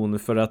modifikation,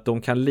 för att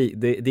de kan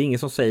det är ingen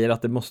som säger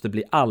att det måste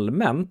bli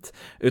allmänt,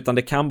 utan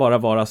det kan bara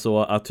vara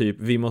så att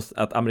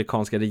att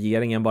amerikanska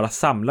regeringen bara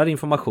samlar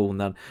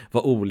informationen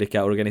vad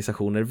olika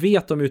organisationer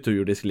vet om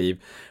utomjordiskt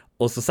liv,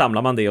 och så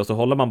samlar man det och så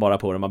håller man bara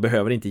på det, man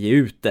behöver inte ge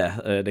ut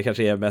det. Det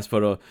kanske är mest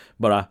för att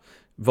bara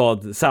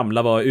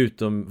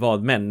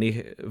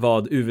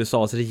vad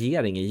USAs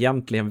regering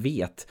egentligen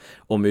vet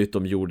om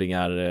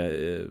utomjordingar,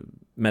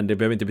 men det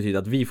behöver inte betyda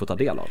att vi får ta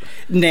del av det.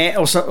 Nej,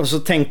 och så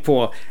tänk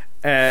på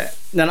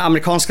den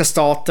amerikanska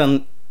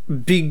staten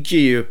bygger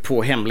ju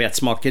på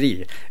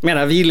hemlighetsmakeri. Jag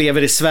menar, vi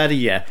lever i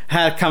Sverige.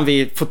 Här kan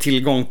vi få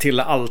tillgång till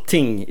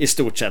allting i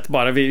stort sett.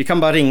 Vi kan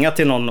bara ringa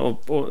till någon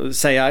och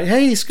säga: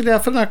 hej, skulle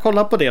jag få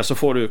kolla på det? Så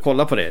får du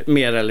kolla på det,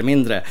 mer eller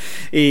mindre.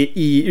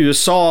 I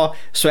USA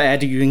så är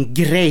det ju en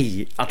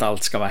grej att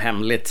allt ska vara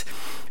hemligt.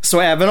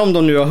 Så även om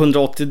de nu har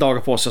 180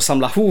 dagar på sig att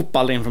samla ihop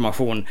all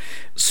information,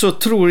 så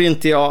tror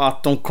inte jag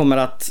att de kommer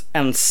att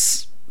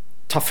ens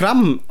ta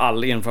fram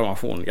all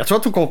information. Jag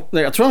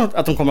tror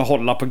att de kommer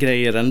hålla på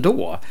grejer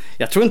ändå.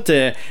 Jag tror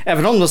inte,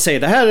 även om de säger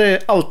det här är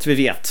allt vi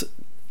vet.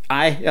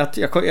 Nej,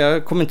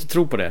 jag kommer inte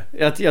tro på det.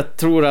 Jag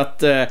tror att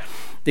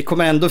det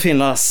kommer ändå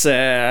finnas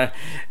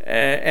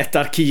ett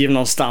arkiv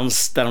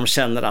någonstans där de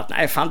känner att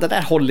nej fan, det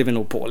där håller vi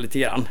nog på lite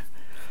grann.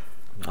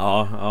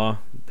 Ja,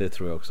 det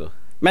tror jag också.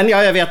 Men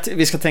ja, jag vet,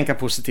 vi ska tänka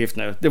positivt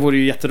nu. Det vore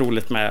ju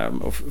jätteroligt med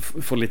att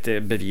få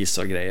lite bevis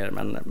och grejer.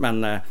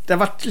 Men det har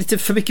varit lite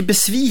för mycket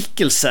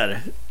besvikelser.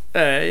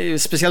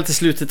 Speciellt i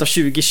slutet av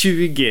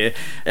 2020.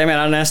 Jag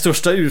menar, den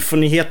största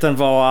ufo-nyheten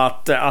var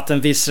att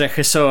en viss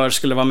regissör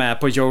skulle vara med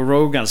på Joe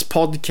Rogans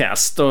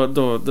podcast.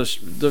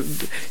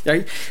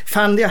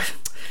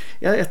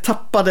 Jag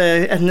tappade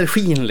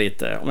energin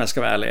lite, om jag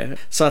ska vara ärlig.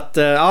 Så att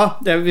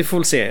ja, vi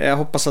får se.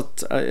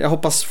 Jag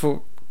hoppas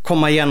få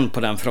komma igen på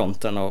den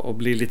fronten och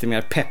bli lite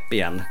mer pepp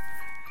igen.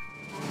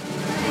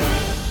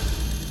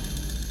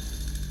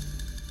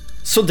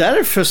 Så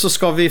därför så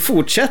ska vi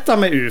fortsätta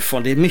med UFO.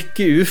 Det är mycket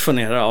UFO i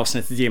det här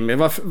avsnittet, Jimmy.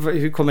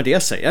 Hur kommer det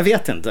sig? Jag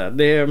vet inte.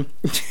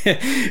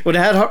 Och det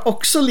här har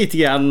också lite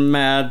grann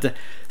med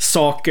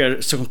saker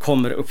som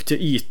kommer upp till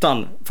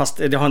ytan. Fast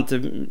det har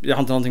inte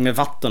någonting med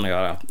vatten att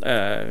göra,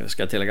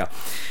 ska jag tillägga.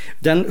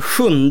 Den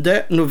 7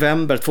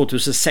 november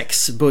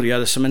 2006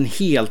 började som en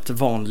helt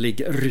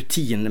vanlig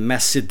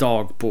rutinmässig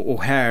dag på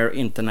O'Hare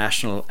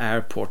International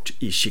Airport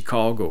i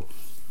Chicago.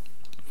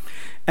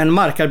 En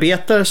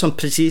markarbetare som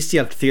precis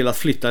hjälpte till att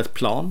flytta ett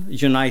plan,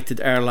 United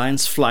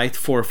Airlines Flight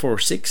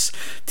 446,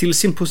 till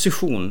sin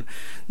position,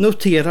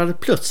 noterade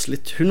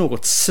plötsligt hur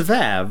något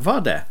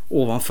svävade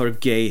ovanför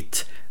gate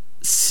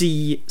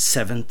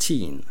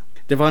C-17.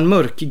 Det var en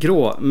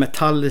mörkgrå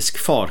metallisk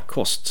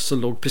farkost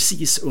som låg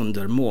precis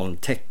under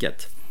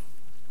molntäcket.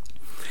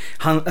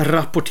 Han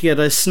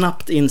rapporterade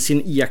snabbt in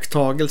sin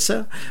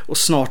iakttagelse och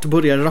snart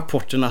började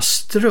rapporterna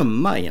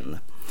strömma in.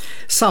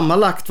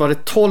 Sammanlagt var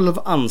det 12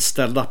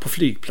 anställda på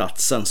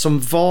flygplatsen som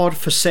var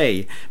för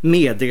sig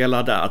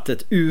meddelade att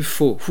ett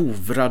UFO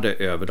hovrade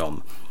över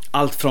dem.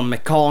 Allt från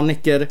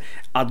mekaniker,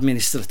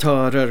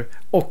 administratörer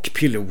och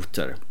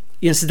piloter.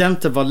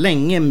 Incidenten var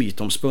länge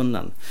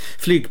mytomspunnen.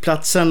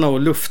 Flygplatsen och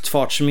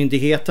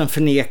luftfartsmyndigheten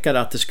förnekade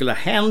att det skulle ha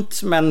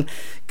hänt, men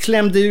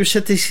klämde ur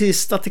sig till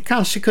sist att det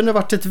kanske kunde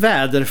varit ett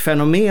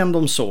väderfenomen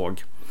de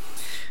såg.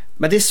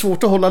 Men det är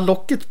svårt att hålla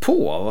locket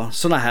på.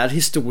 Såna här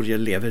historier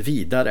lever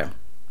vidare.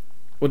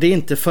 Och det är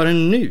inte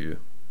förrän nu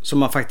som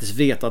man faktiskt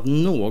vet att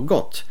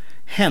något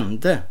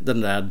hände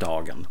den där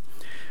dagen.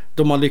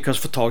 Då man lyckas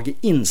få tag i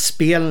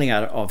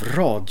inspelningar av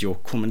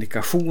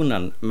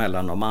radiokommunikationen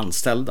mellan de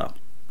anställda.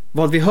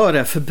 Vad vi hör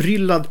är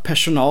förbryllad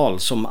personal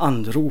som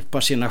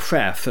anropar sina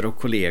chefer och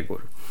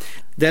kollegor.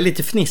 Det är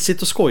lite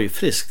fnissigt och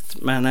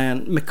skojfriskt, men en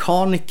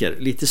mekaniker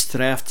lite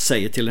strävt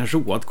säger till en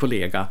road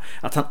kollega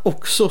att han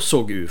också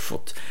såg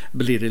UFOt,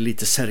 blir det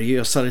lite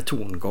seriösare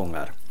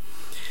tongångar.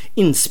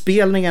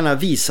 Inspelningarna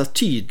visar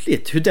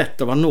tydligt hur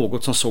detta var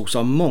något som sågs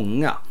av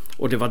många,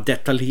 och det var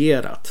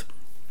detaljerat.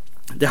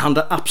 Det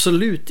handlar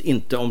absolut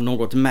inte om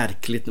något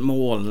märkligt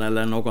moln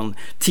eller någon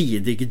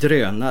tidig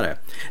drönare.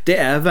 Det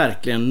är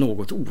verkligen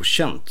något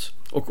okänt,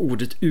 och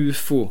ordet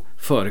UFO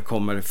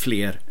förekommer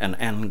fler än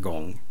en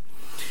gång.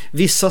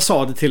 Vissa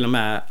sa det till och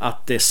med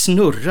att det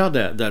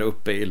snurrade där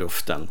uppe i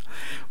luften,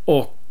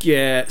 och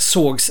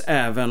sågs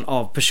även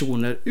av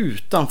personer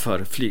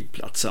utanför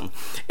flygplatsen.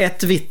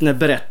 Ett vittne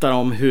berättar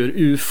om hur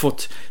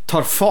UFOt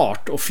tar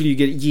fart och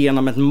flyger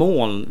genom ett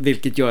moln,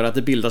 vilket gör att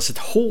det bildas ett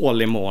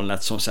hål i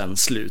molnet som sedan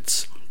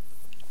sluts.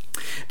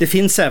 Det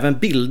finns även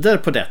bilder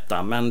på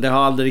detta, men det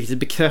har aldrig riktigt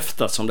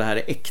bekräftats om det här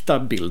är äkta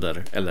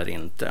bilder eller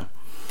inte.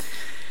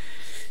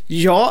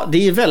 Ja,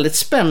 det är väldigt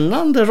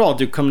spännande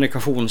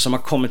radiokommunikation som har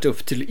kommit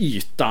upp till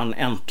ytan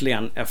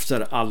äntligen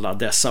efter alla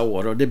dessa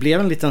år, och det blev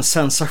en liten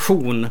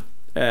sensation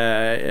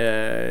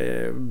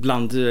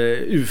bland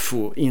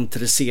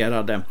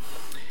UFO-intresserade.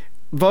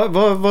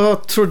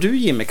 Vad tror du,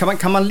 Jimmy?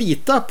 Kan man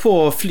lita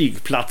på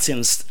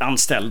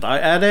flygplatsanställda?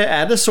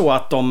 Är det så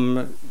att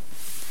de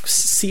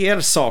ser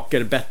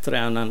saker bättre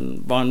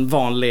än vad en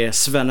vanlig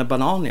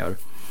svennebanan gör?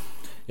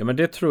 Ja, men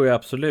det tror jag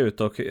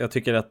absolut, och jag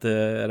tycker att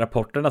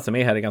rapporterna som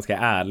är här är ganska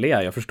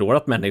ärliga. Jag förstår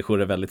att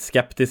människor är väldigt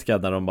skeptiska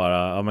när de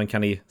bara, ja men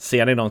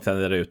ser ni någonting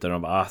där ute? Och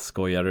de bara,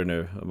 skojar du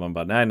nu? Och man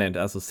bara, nej,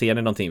 alltså ser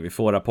ni någonting? Vi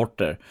får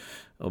rapporter.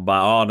 Och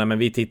bara, nej men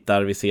vi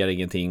tittar, vi ser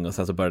ingenting, och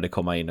sen så börjar det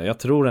komma in. Och jag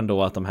tror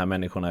ändå att de här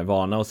människorna är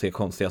vana att se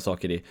konstiga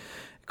saker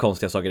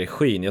i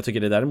skyn. Jag tycker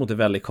det däremot är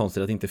väldigt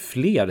konstigt att inte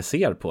fler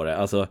ser på det.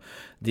 Alltså,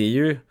 det är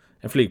ju,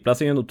 en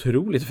flygplats är ju en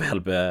otroligt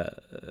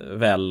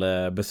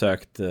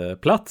välbesökt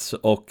plats,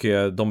 och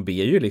de ber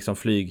ju liksom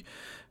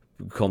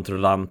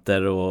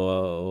flygkontrollanter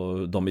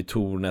och de i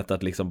tornet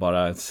att liksom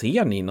bara,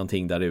 ser ni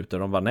någonting där ute? Och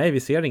de bara, nej vi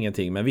ser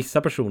ingenting, men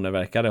vissa personer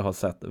verkar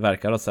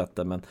ha sett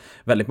det, men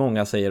väldigt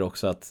många säger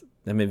också att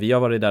nej, men vi har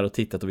varit där och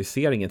tittat och vi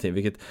ser ingenting,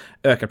 vilket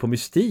ökar på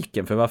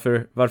mystiken, för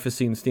varför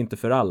syns det inte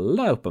för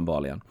alla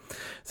uppenbarligen?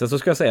 Sen så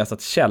ska jag säga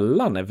att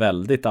källan är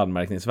väldigt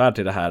anmärkningsvärd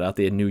till det här, att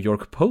det är New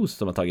York Post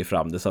som har tagit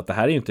fram det, så att det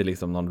här är ju inte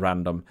liksom någon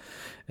random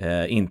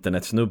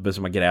internetsnubbe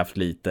som har grävt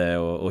lite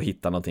och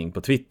hittat någonting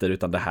på Twitter,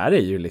 utan det här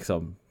är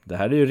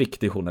ju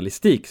riktig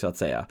journalistik så att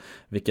säga,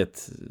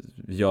 vilket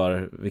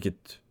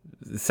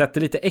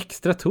sätter lite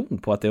extra ton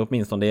på att det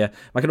åtminstone är,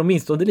 man kan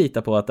åtminstone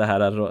lita på att det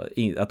här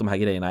att de här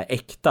grejerna är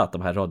äkta, att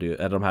de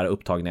här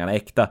upptagningarna är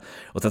äkta,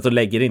 och sen så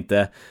lägger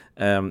inte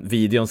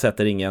videon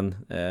sätter ingen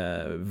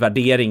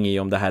värdering i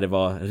om det här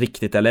var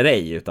riktigt eller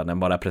ej, utan den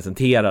bara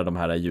presenterar de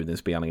här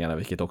ljudinspelningarna,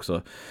 vilket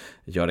också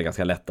gör det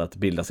ganska lätt att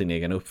bilda sin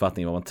egen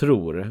uppfattning vad man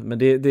tror, men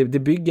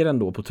det bygger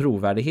ändå på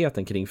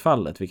trovärdigheten kring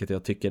fallet, vilket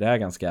jag tycker är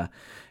ganska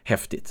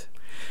häftigt.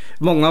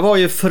 Många var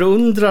ju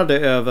förundrade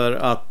över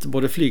att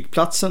både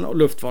flygplatsen och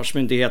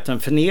Luftfartsmyndigheten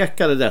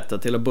förnekade detta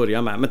till att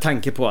börja med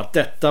tanke på att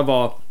detta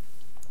var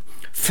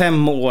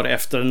 5 år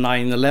efter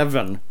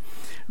 9/11,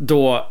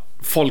 då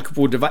folk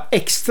borde vara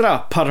extra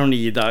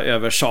paranoida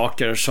över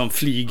saker som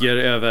flyger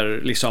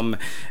över liksom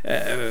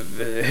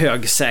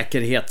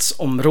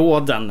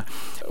högsäkerhetsområden,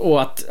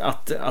 och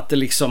att det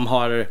liksom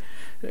har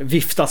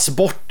viftats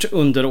bort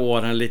under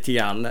åren lite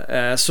grann.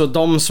 Så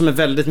de som är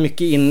väldigt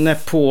mycket inne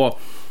på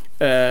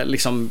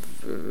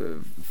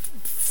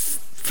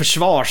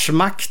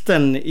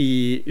försvarsmakten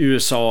i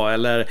USA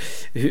eller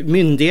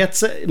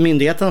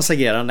myndighetens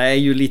agerande är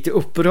ju lite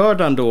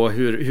upprörda ändå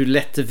hur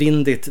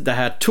lättvindigt det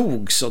här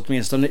togs,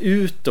 åtminstone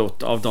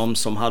utåt, av de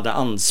som hade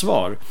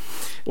ansvar.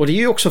 Och det är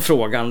ju också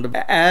frågan,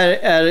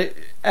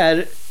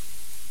 är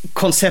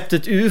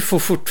konceptet UFO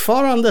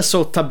fortfarande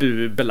så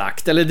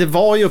tabubelagt? Eller det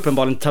var ju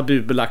uppenbarligen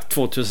tabubelagt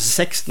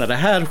 2006 när det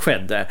här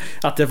skedde,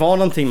 att det var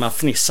någonting man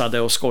fnissade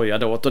och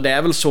skojade åt, och det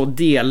är väl så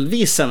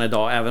delvis än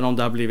idag, även om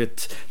det har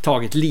blivit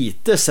taget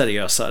lite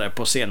seriösare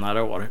på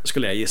senare år,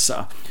 skulle jag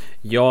gissa.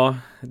 Ja,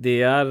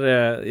 det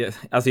är,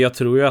 alltså jag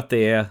tror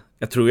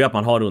ju att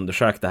man har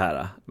undersökt det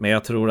här, men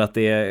jag tror att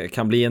det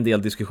kan bli en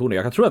del diskussioner.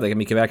 Jag tror att det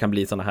mycket väl kan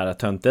bli såna här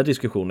töntiga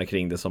diskussioner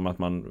kring det, som att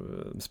man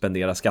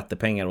spenderar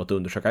skattepengar åt att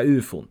undersöka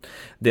UFOn.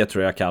 Det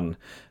tror jag kan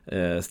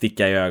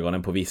sticka i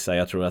ögonen på vissa.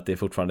 Jag tror att det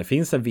fortfarande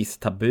finns en viss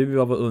tabu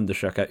av att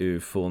undersöka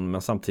UFOn,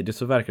 men samtidigt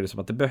så verkar det som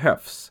att det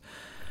behövs.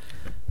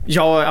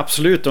 Ja,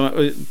 absolut. Och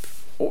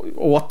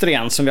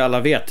återigen, som vi alla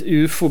vet,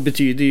 UFO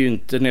betyder ju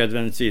inte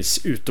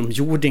nödvändigtvis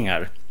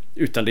utomjordingar,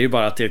 utan det är ju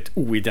bara att det är ett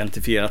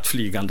oidentifierat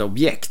flygande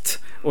objekt.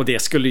 Och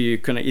det skulle ju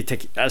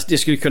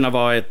kunna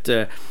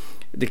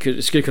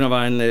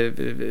vara en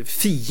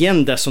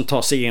fiende som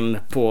tar sig in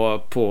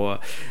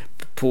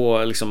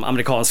på liksom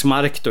amerikansk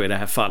mark då i det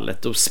här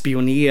fallet och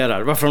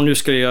spionerar. Varför de nu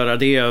skulle göra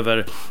det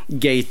över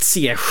Gate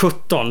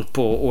C17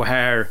 på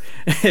O'Hare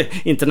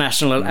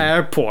International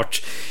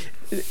Airport.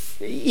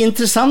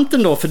 Intressant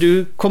ändå, för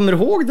du kommer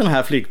ihåg den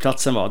här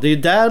flygplatsen va? Det är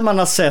ju där man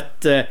har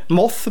sett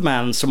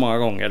Mothman så många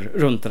gånger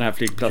runt den här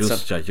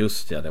flygplatsen.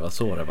 Just ja, det var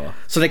så det var.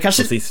 Så det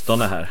kanske, på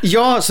sistone här.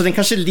 Ja, så den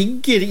kanske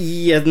ligger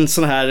i en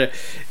sån här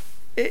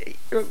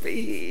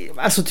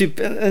alltså typ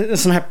en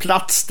sån här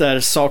plats där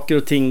saker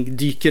och ting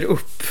dyker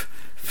upp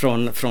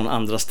från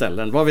andra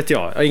ställen. Vad vet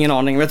jag har ingen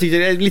aning. Men jag tycker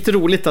det är lite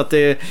roligt att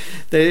det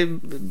är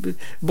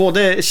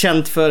både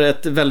känt för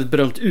ett väldigt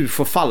berömt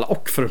UFO-fall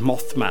och för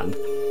Mothman.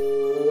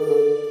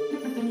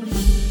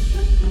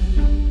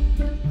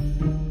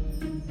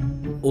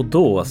 Och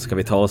då ska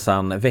vi ta oss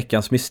an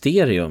veckans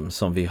mysterium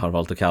som vi har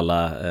valt att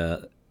kalla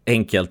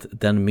enkelt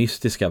den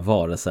mystiska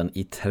varelsen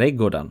i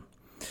trädgården.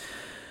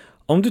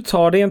 Om du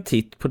tar dig en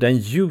titt på den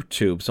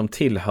YouTube som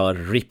tillhör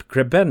Rip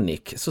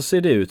Grebennik så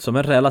ser det ut som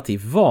en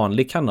relativt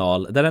vanlig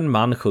kanal där en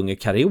man sjunger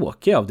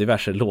karaoke av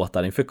diverse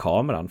låtar inför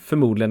kameran,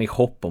 förmodligen i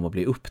hopp om att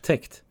bli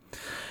upptäckt.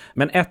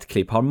 Men ett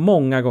klipp har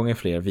många gånger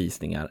fler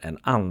visningar än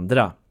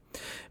andra.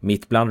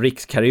 Mitt bland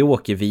Ricks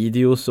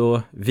karaoke-videos och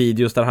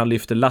videos där han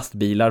lyfter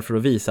lastbilar för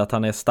att visa att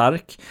han är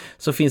stark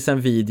så finns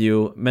en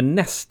video med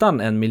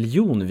nästan 1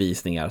 miljon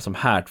visningar som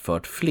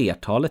härfört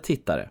flertalet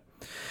tittare.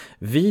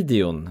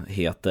 Videon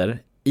heter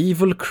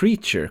Evil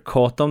Creature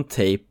Caught on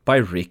Tape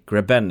by Rick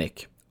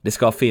Grebennik. Det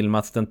ska ha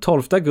filmats den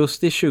 12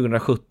 augusti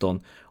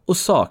 2017 och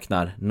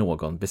saknar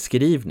någon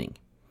beskrivning.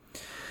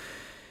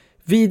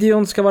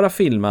 Videon ska vara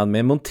filmad med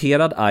en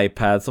monterad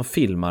iPad som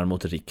filmar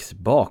mot Ricks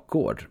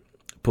bakgård.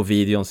 På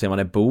videon ser man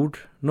ett bord,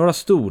 några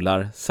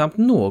stolar samt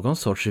någon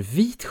sorts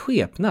vit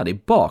skepnad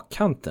i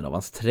bakkanten av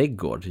hans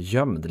trädgård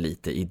gömd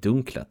lite i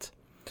dunklet.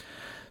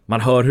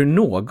 Man hör hur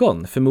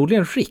någon,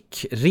 förmodligen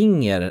Rick,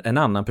 ringer en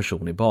annan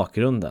person i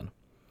bakgrunden.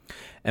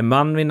 En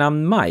man vid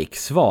namn Mike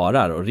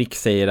svarar och Rick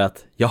säger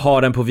att jag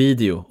har den på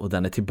video och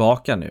den är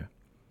tillbaka nu.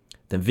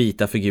 Den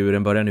vita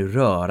figuren börjar nu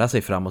röra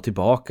sig fram och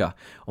tillbaka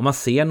och man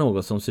ser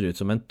något som ser ut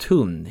som en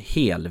tunn,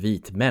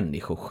 helvit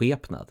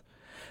människoskepnad.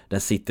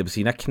 Den sitter på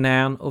sina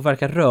knän och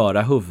verkar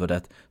röra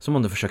huvudet som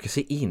om den försöker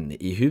se in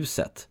i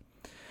huset.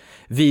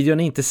 Videon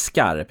är inte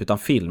skarp utan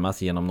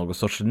filmas genom någon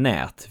sorts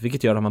nät,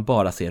 vilket gör att man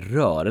bara ser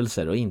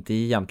rörelser och inte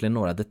egentligen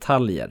några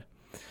detaljer.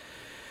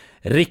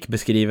 Rick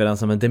beskriver den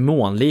som en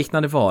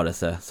demonliknande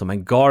varelse, som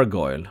en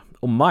gargoyle,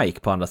 och Mike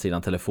på andra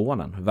sidan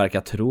telefonen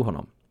verkar tro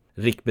honom.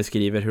 Rick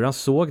beskriver hur han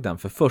såg den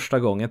för första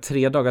gången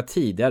 3 dagar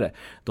tidigare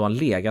då han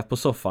legat på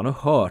soffan och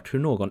hört hur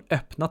någon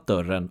öppnat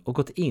dörren och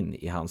gått in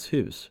i hans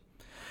hus.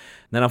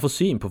 När han får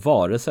syn på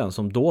varelsen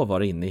som då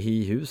var inne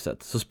i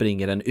huset så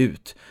springer den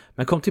ut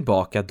men kom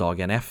tillbaka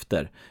dagen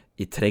efter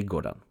i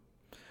trädgården.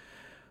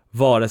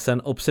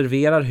 Varelsen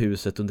observerar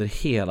huset under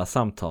hela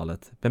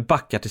samtalet men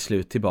backar till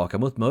slut tillbaka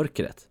mot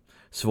mörkret.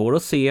 Svår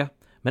att se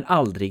men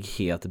aldrig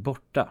helt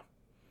borta.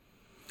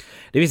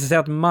 Det visar sig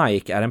att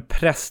Mike är en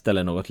präst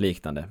eller något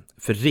liknande,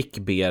 för Rick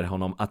ber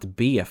honom att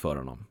be för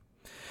honom.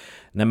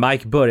 När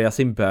Mike börjar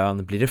sin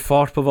bön blir det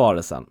fart på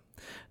varelsen.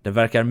 Den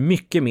verkar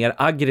mycket mer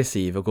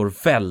aggressiv och går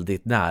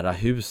väldigt nära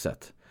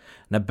huset.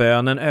 När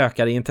bönen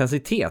ökar i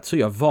intensitet så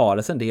gör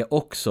varelsen det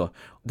också.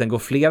 Den går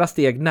flera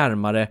steg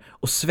närmare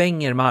och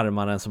svänger med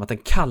armarna som att den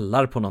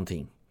kallar på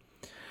någonting.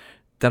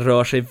 Den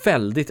rör sig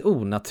väldigt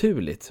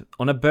onaturligt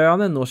och när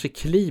bönen når sig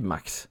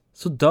klimax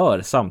så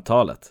dör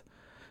samtalet.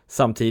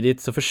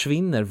 Samtidigt så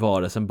försvinner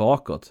varelsen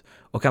bakåt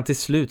och kan till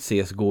slut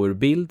ses gå ur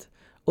bild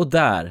och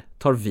där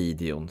tar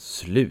videon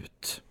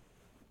slut.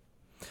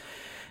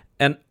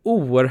 En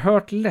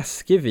oerhört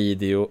läskig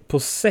video på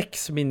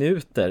 6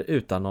 minuter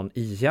utan någon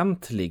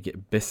egentlig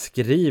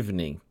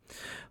beskrivning.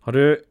 Har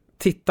du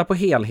tittat på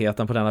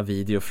helheten på denna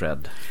video,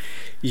 Fred?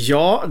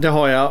 Ja, det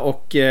har jag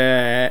och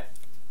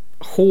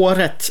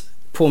håret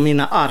på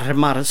mina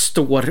armar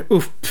står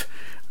upp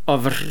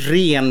av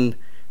ren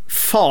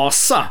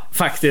fasa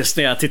faktiskt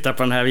när jag tittar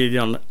på den här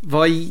videon.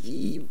 Vad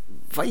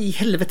i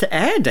helvete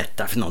är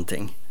detta för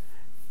någonting?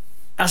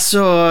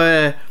 Alltså,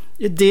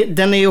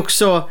 den är ju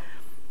också...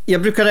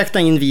 Jag brukar räkna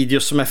in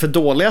videos som är för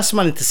dåliga så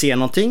man inte ser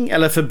någonting,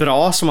 eller för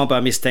bra som man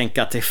börjar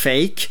misstänka att det är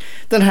fake.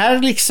 Den här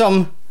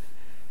liksom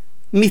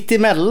mitt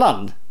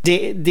emellan.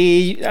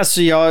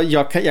 Alltså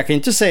jag kan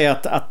inte säga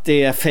att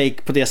det är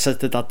fake på det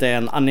sättet att det är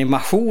en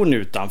animation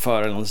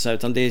utanför eller något sånt,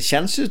 utan det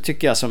känns ju,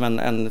 tycker jag, som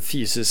en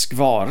fysisk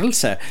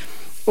varelse.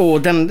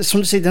 Och den, som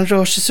du säger, den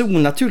rör sig så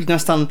onaturligt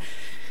nästan.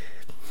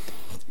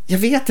 Jag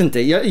vet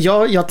inte.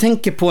 Jag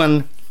tänker på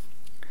en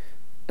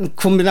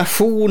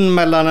kombination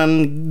mellan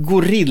en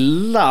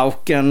gorilla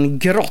och en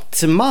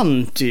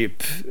grottman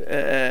typ.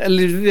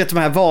 Eller du vet de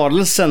här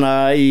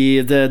varelserna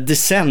i The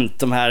Descent,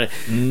 de här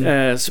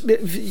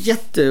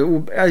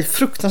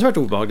fruktansvärt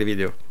obehaglig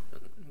video.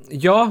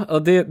 Ja,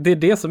 och det är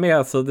det som är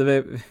alltså,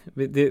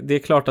 det är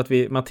klart att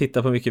man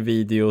tittar på mycket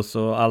videos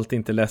och allt är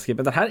inte läskigt,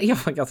 men det här är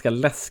fan ganska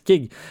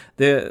läskig.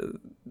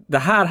 det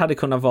här hade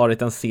kunnat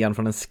varit en scen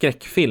från en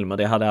skräckfilm och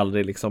det hade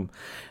aldrig liksom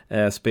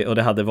och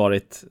det hade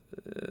varit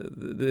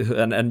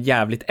en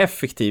jävligt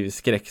effektiv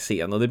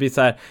skräckscen, och det blir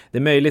så här, det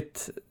är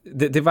möjligt,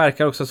 det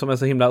verkar också som en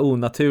så himla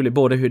onaturlig,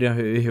 både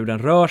hur den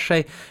rör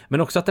sig,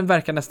 men också att den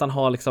verkar nästan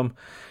ha liksom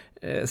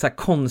så här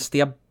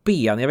konstiga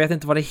ben. Jag vet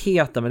inte vad det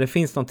heter, men det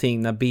finns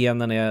någonting när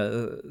benen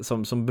är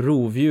som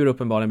rovdjur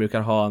uppenbarligen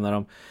brukar ha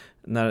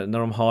när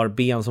de har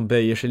ben som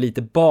böjer sig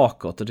lite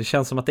bakåt, och det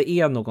känns som att det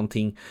är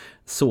någonting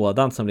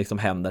sådant som liksom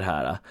händer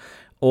här.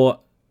 Och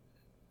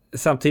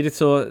samtidigt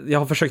så, jag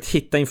har försökt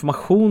hitta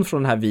information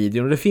från den här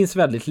videon och det finns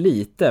väldigt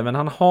lite,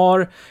 men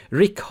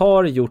Rick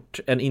har gjort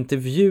en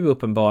intervju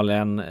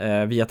uppenbarligen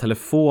via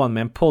telefon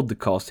med en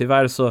podcast.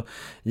 Tyvärr så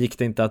gick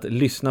det inte att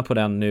lyssna på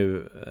den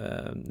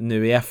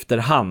nu i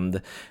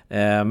efterhand,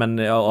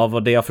 men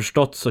av det jag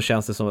förstått så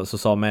känns det som, så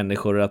sa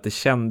människor att det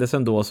kändes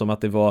ändå som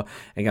att det var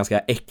en ganska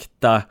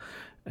äkta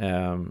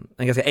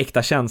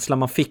känsla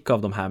man fick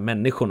av de här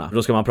människorna.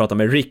 Då ska man prata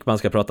med Rick, man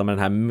ska prata med den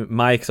här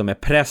Mike som är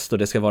präst, och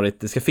det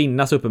ska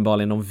finnas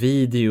uppenbarligen någon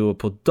video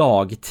på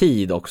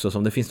dagtid också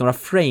som det finns några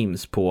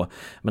frames på,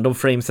 men de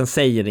framesen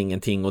säger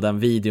ingenting och den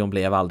videon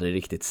blev aldrig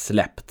riktigt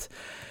släppt.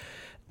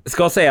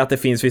 Ska säga att det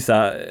finns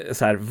vissa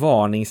så här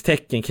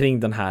varningstecken kring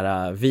den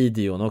här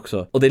videon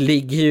också. Och det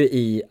ligger ju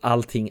i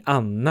allting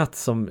annat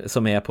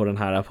som är på den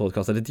här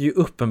podcasten. Det är ju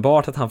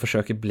uppenbart att han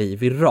försöker bli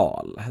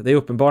viral. Det är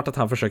uppenbart att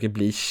han försöker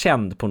bli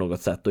känd på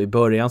något sätt. Och i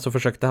början så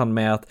försökte han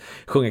med att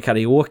sjunga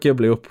karaoke och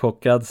bli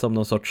upphockad som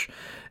någon sorts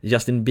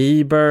Justin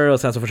Bieber. Och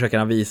sen så försöker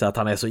han visa att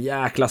han är så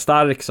jäkla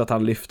stark så att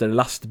han lyfter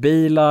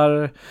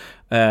lastbilar.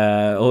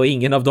 Och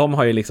ingen av dem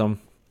har ju liksom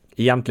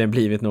egentligen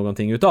blivit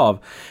någonting utav.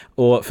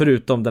 Och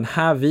förutom den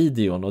här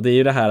videon, och det är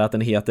ju det här att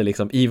den heter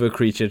liksom Evil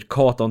Creature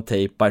Caught on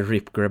Tape by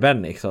Rip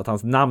Grabennick, så att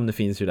hans namn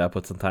finns ju där på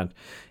ett sånt här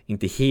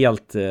inte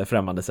helt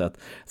främmande sätt.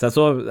 Sen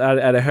så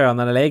är det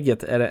hönan eller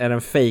ägget, är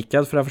den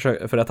fejkad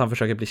för att han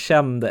försöker bli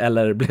känd,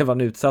 eller blev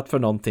han utsatt för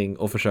någonting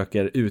och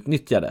försöker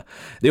utnyttja det?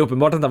 Det är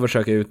uppenbart att han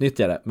försöker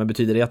utnyttja det, men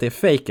betyder det att det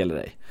är fake eller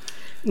ej?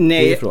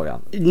 Nej, det är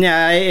frågan.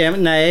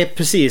 Nej,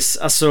 precis.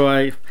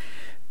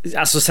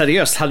 Alltså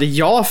seriöst, hade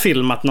jag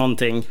filmat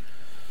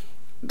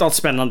något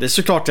spännande,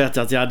 så klart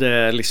att jag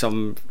hade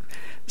liksom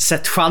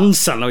sett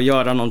chansen att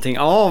göra någonting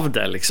av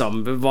det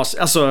liksom.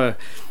 Alltså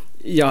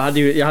jag hade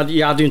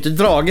ju inte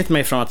dragit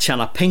mig från att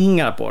tjäna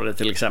pengar på det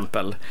till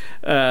exempel.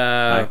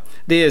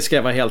 Det ska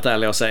jag vara helt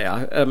ärlig och säga.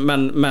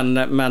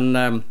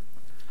 Men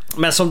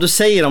som du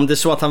säger, om det är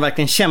så att han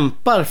verkligen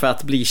kämpar för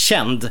att bli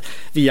känd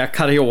via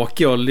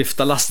karaoke och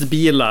lyfta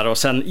lastbilar och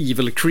sen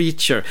Evil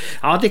Creature,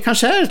 ja, det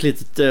kanske är ett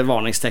litet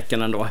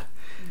varningstecken ändå.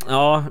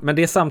 Ja, men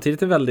det är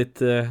samtidigt en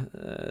väldigt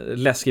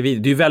läskig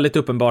video. Det är ju väldigt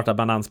uppenbart att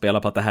man anspelar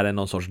på att det här är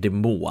någon sorts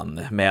demon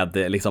med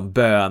liksom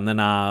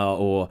bönerna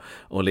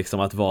och liksom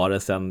att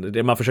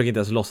varelsen, man försöker inte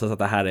ens låtsas att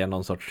det här är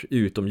någon sorts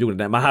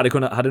utomjording. Man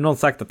hade någon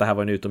sagt att det här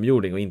var en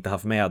utomjording och inte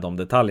haft med de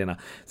detaljerna,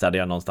 så hade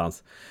jag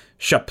någonstans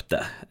köpt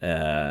det.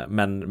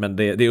 Men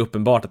det är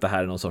uppenbart att det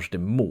här är någon sorts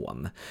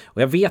demon.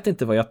 Och jag vet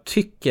inte vad jag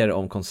tycker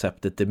om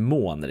konceptet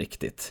demon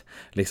riktigt.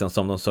 Liksom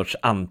som någon sorts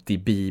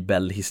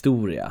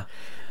anti-bibel-historia.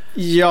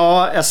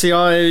 Ja, alltså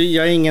jag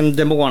är ingen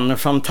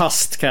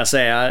demonfantast kan jag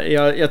säga.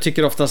 Jag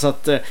tycker oftast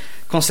att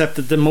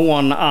konceptet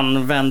demon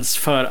används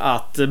för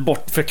att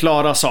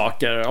bortförklara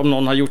saker. Om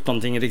någon har gjort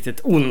någonting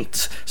riktigt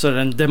ont så är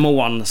det en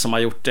demon som har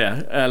gjort det.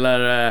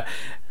 Eller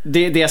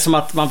det är som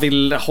att man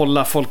vill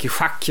hålla folk i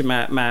schack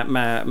med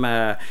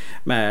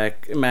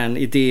en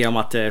idé om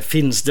att det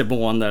finns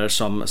demoner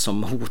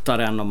som hotar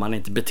en om man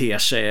inte beter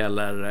sig,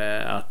 eller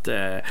att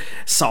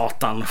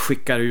Satan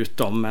skickar ut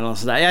dem eller något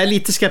sådär. Jag är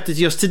lite skeptisk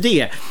just till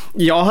det.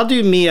 Jag hade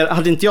ju mer,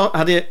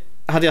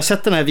 hade jag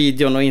sett den här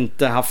videon och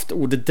inte haft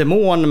ordet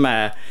demon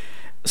med,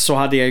 så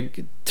hade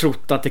jag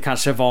trott att det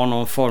kanske var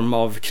någon form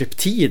av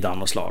kryptid av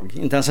något slag.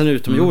 Inte ens en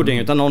utomjording,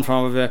 utan någon form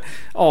av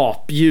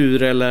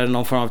apdjur eller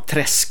någon form av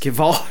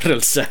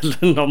träskvarelse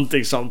eller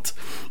någonting sånt.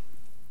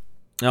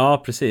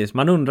 Ja, precis.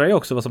 Man undrar ju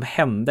också vad som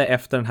hände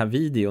efter den här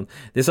videon.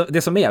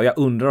 Det som är, och jag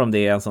undrar om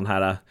det är en sån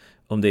här,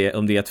 om det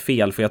är ett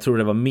fel, för jag tror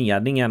det var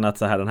meningen att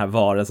så här, den här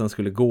varelsen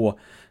skulle gå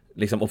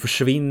liksom och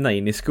försvinna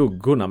in i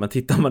skuggorna, men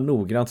tittar man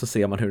noggrant så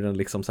ser man hur den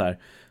liksom så här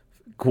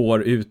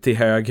går ut till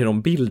höger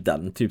om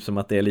bilden, typ som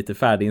att det är lite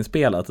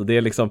färdiginspelat, och det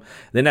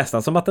är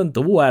nästan som att den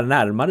då är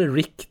närmare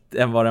Rick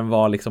än vad den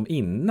var liksom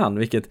innan,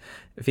 vilket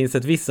finns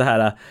ett visst så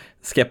här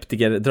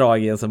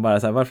skeptiker-drag i som bara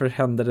så här, varför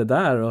hände det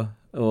där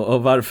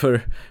och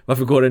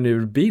varför går den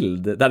ur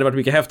bild? Det hade varit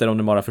mycket häftigare om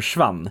den bara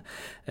försvann.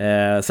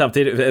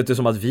 Samtidigt,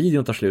 eftersom att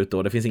videon tar slut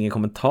då, det finns ingen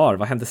kommentar.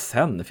 Vad hände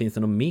sen? Finns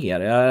det något mer?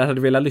 Jag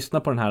hade velat lyssna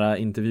på den här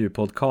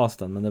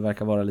intervjupodcasten, men det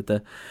verkar vara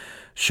lite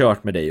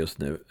kört med det just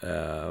nu.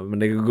 Men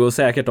det går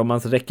säkert, om man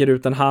räcker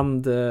ut en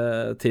hand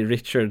till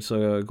Richard,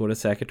 så går det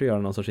säkert att göra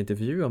någon sorts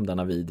intervju om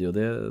denna video.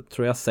 Det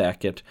tror jag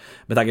säkert,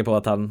 med tanke på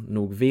att han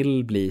nog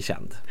vill bli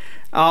känd.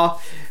 Ja,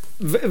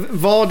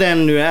 vad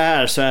den nu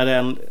är, så är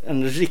det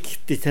en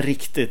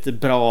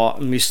riktigt bra,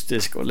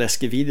 mystisk och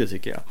läskig video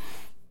tycker jag.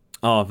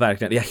 Ja,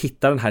 verkligen. Jag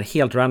hittade den här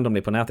helt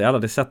randomly på nätet. Jag hade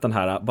aldrig sett den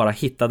här, bara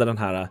hittade den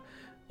här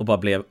och bara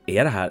blev,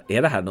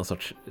 är det här någon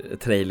sorts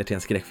trailer till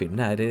en skräckfilm?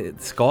 Nej, det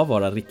ska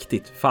vara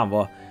riktigt. Fan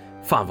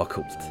vad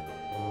coolt.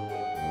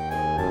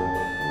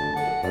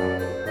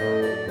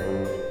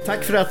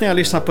 Tack för att ni har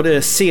lyssnat på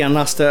det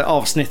senaste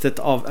avsnittet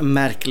av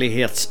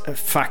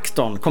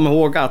Märklighetsfaktorn. Kom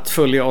ihåg att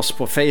följa oss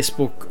på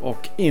Facebook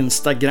och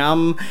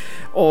Instagram.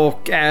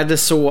 Och är det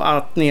så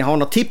att ni har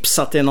något tips,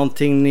 att det är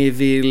någonting ni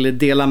vill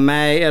dela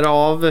med er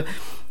av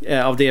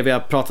det vi har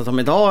pratat om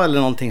idag, eller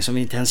någonting som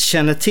vi inte ens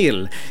känner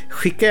till,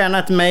 skicka gärna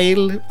ett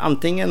mail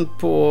antingen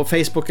på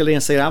Facebook eller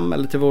Instagram,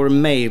 eller till vår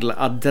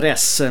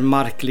mailadress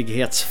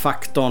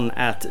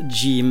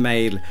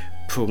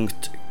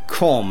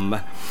marklighetsfaktorn@gmail.com.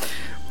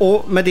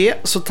 Och med det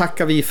så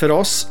tackar vi för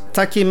oss.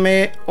 Tack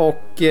Jimmy,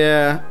 och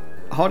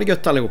ha det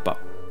gött allihopa.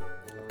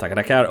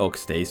 Tackar och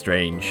stay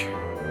strange.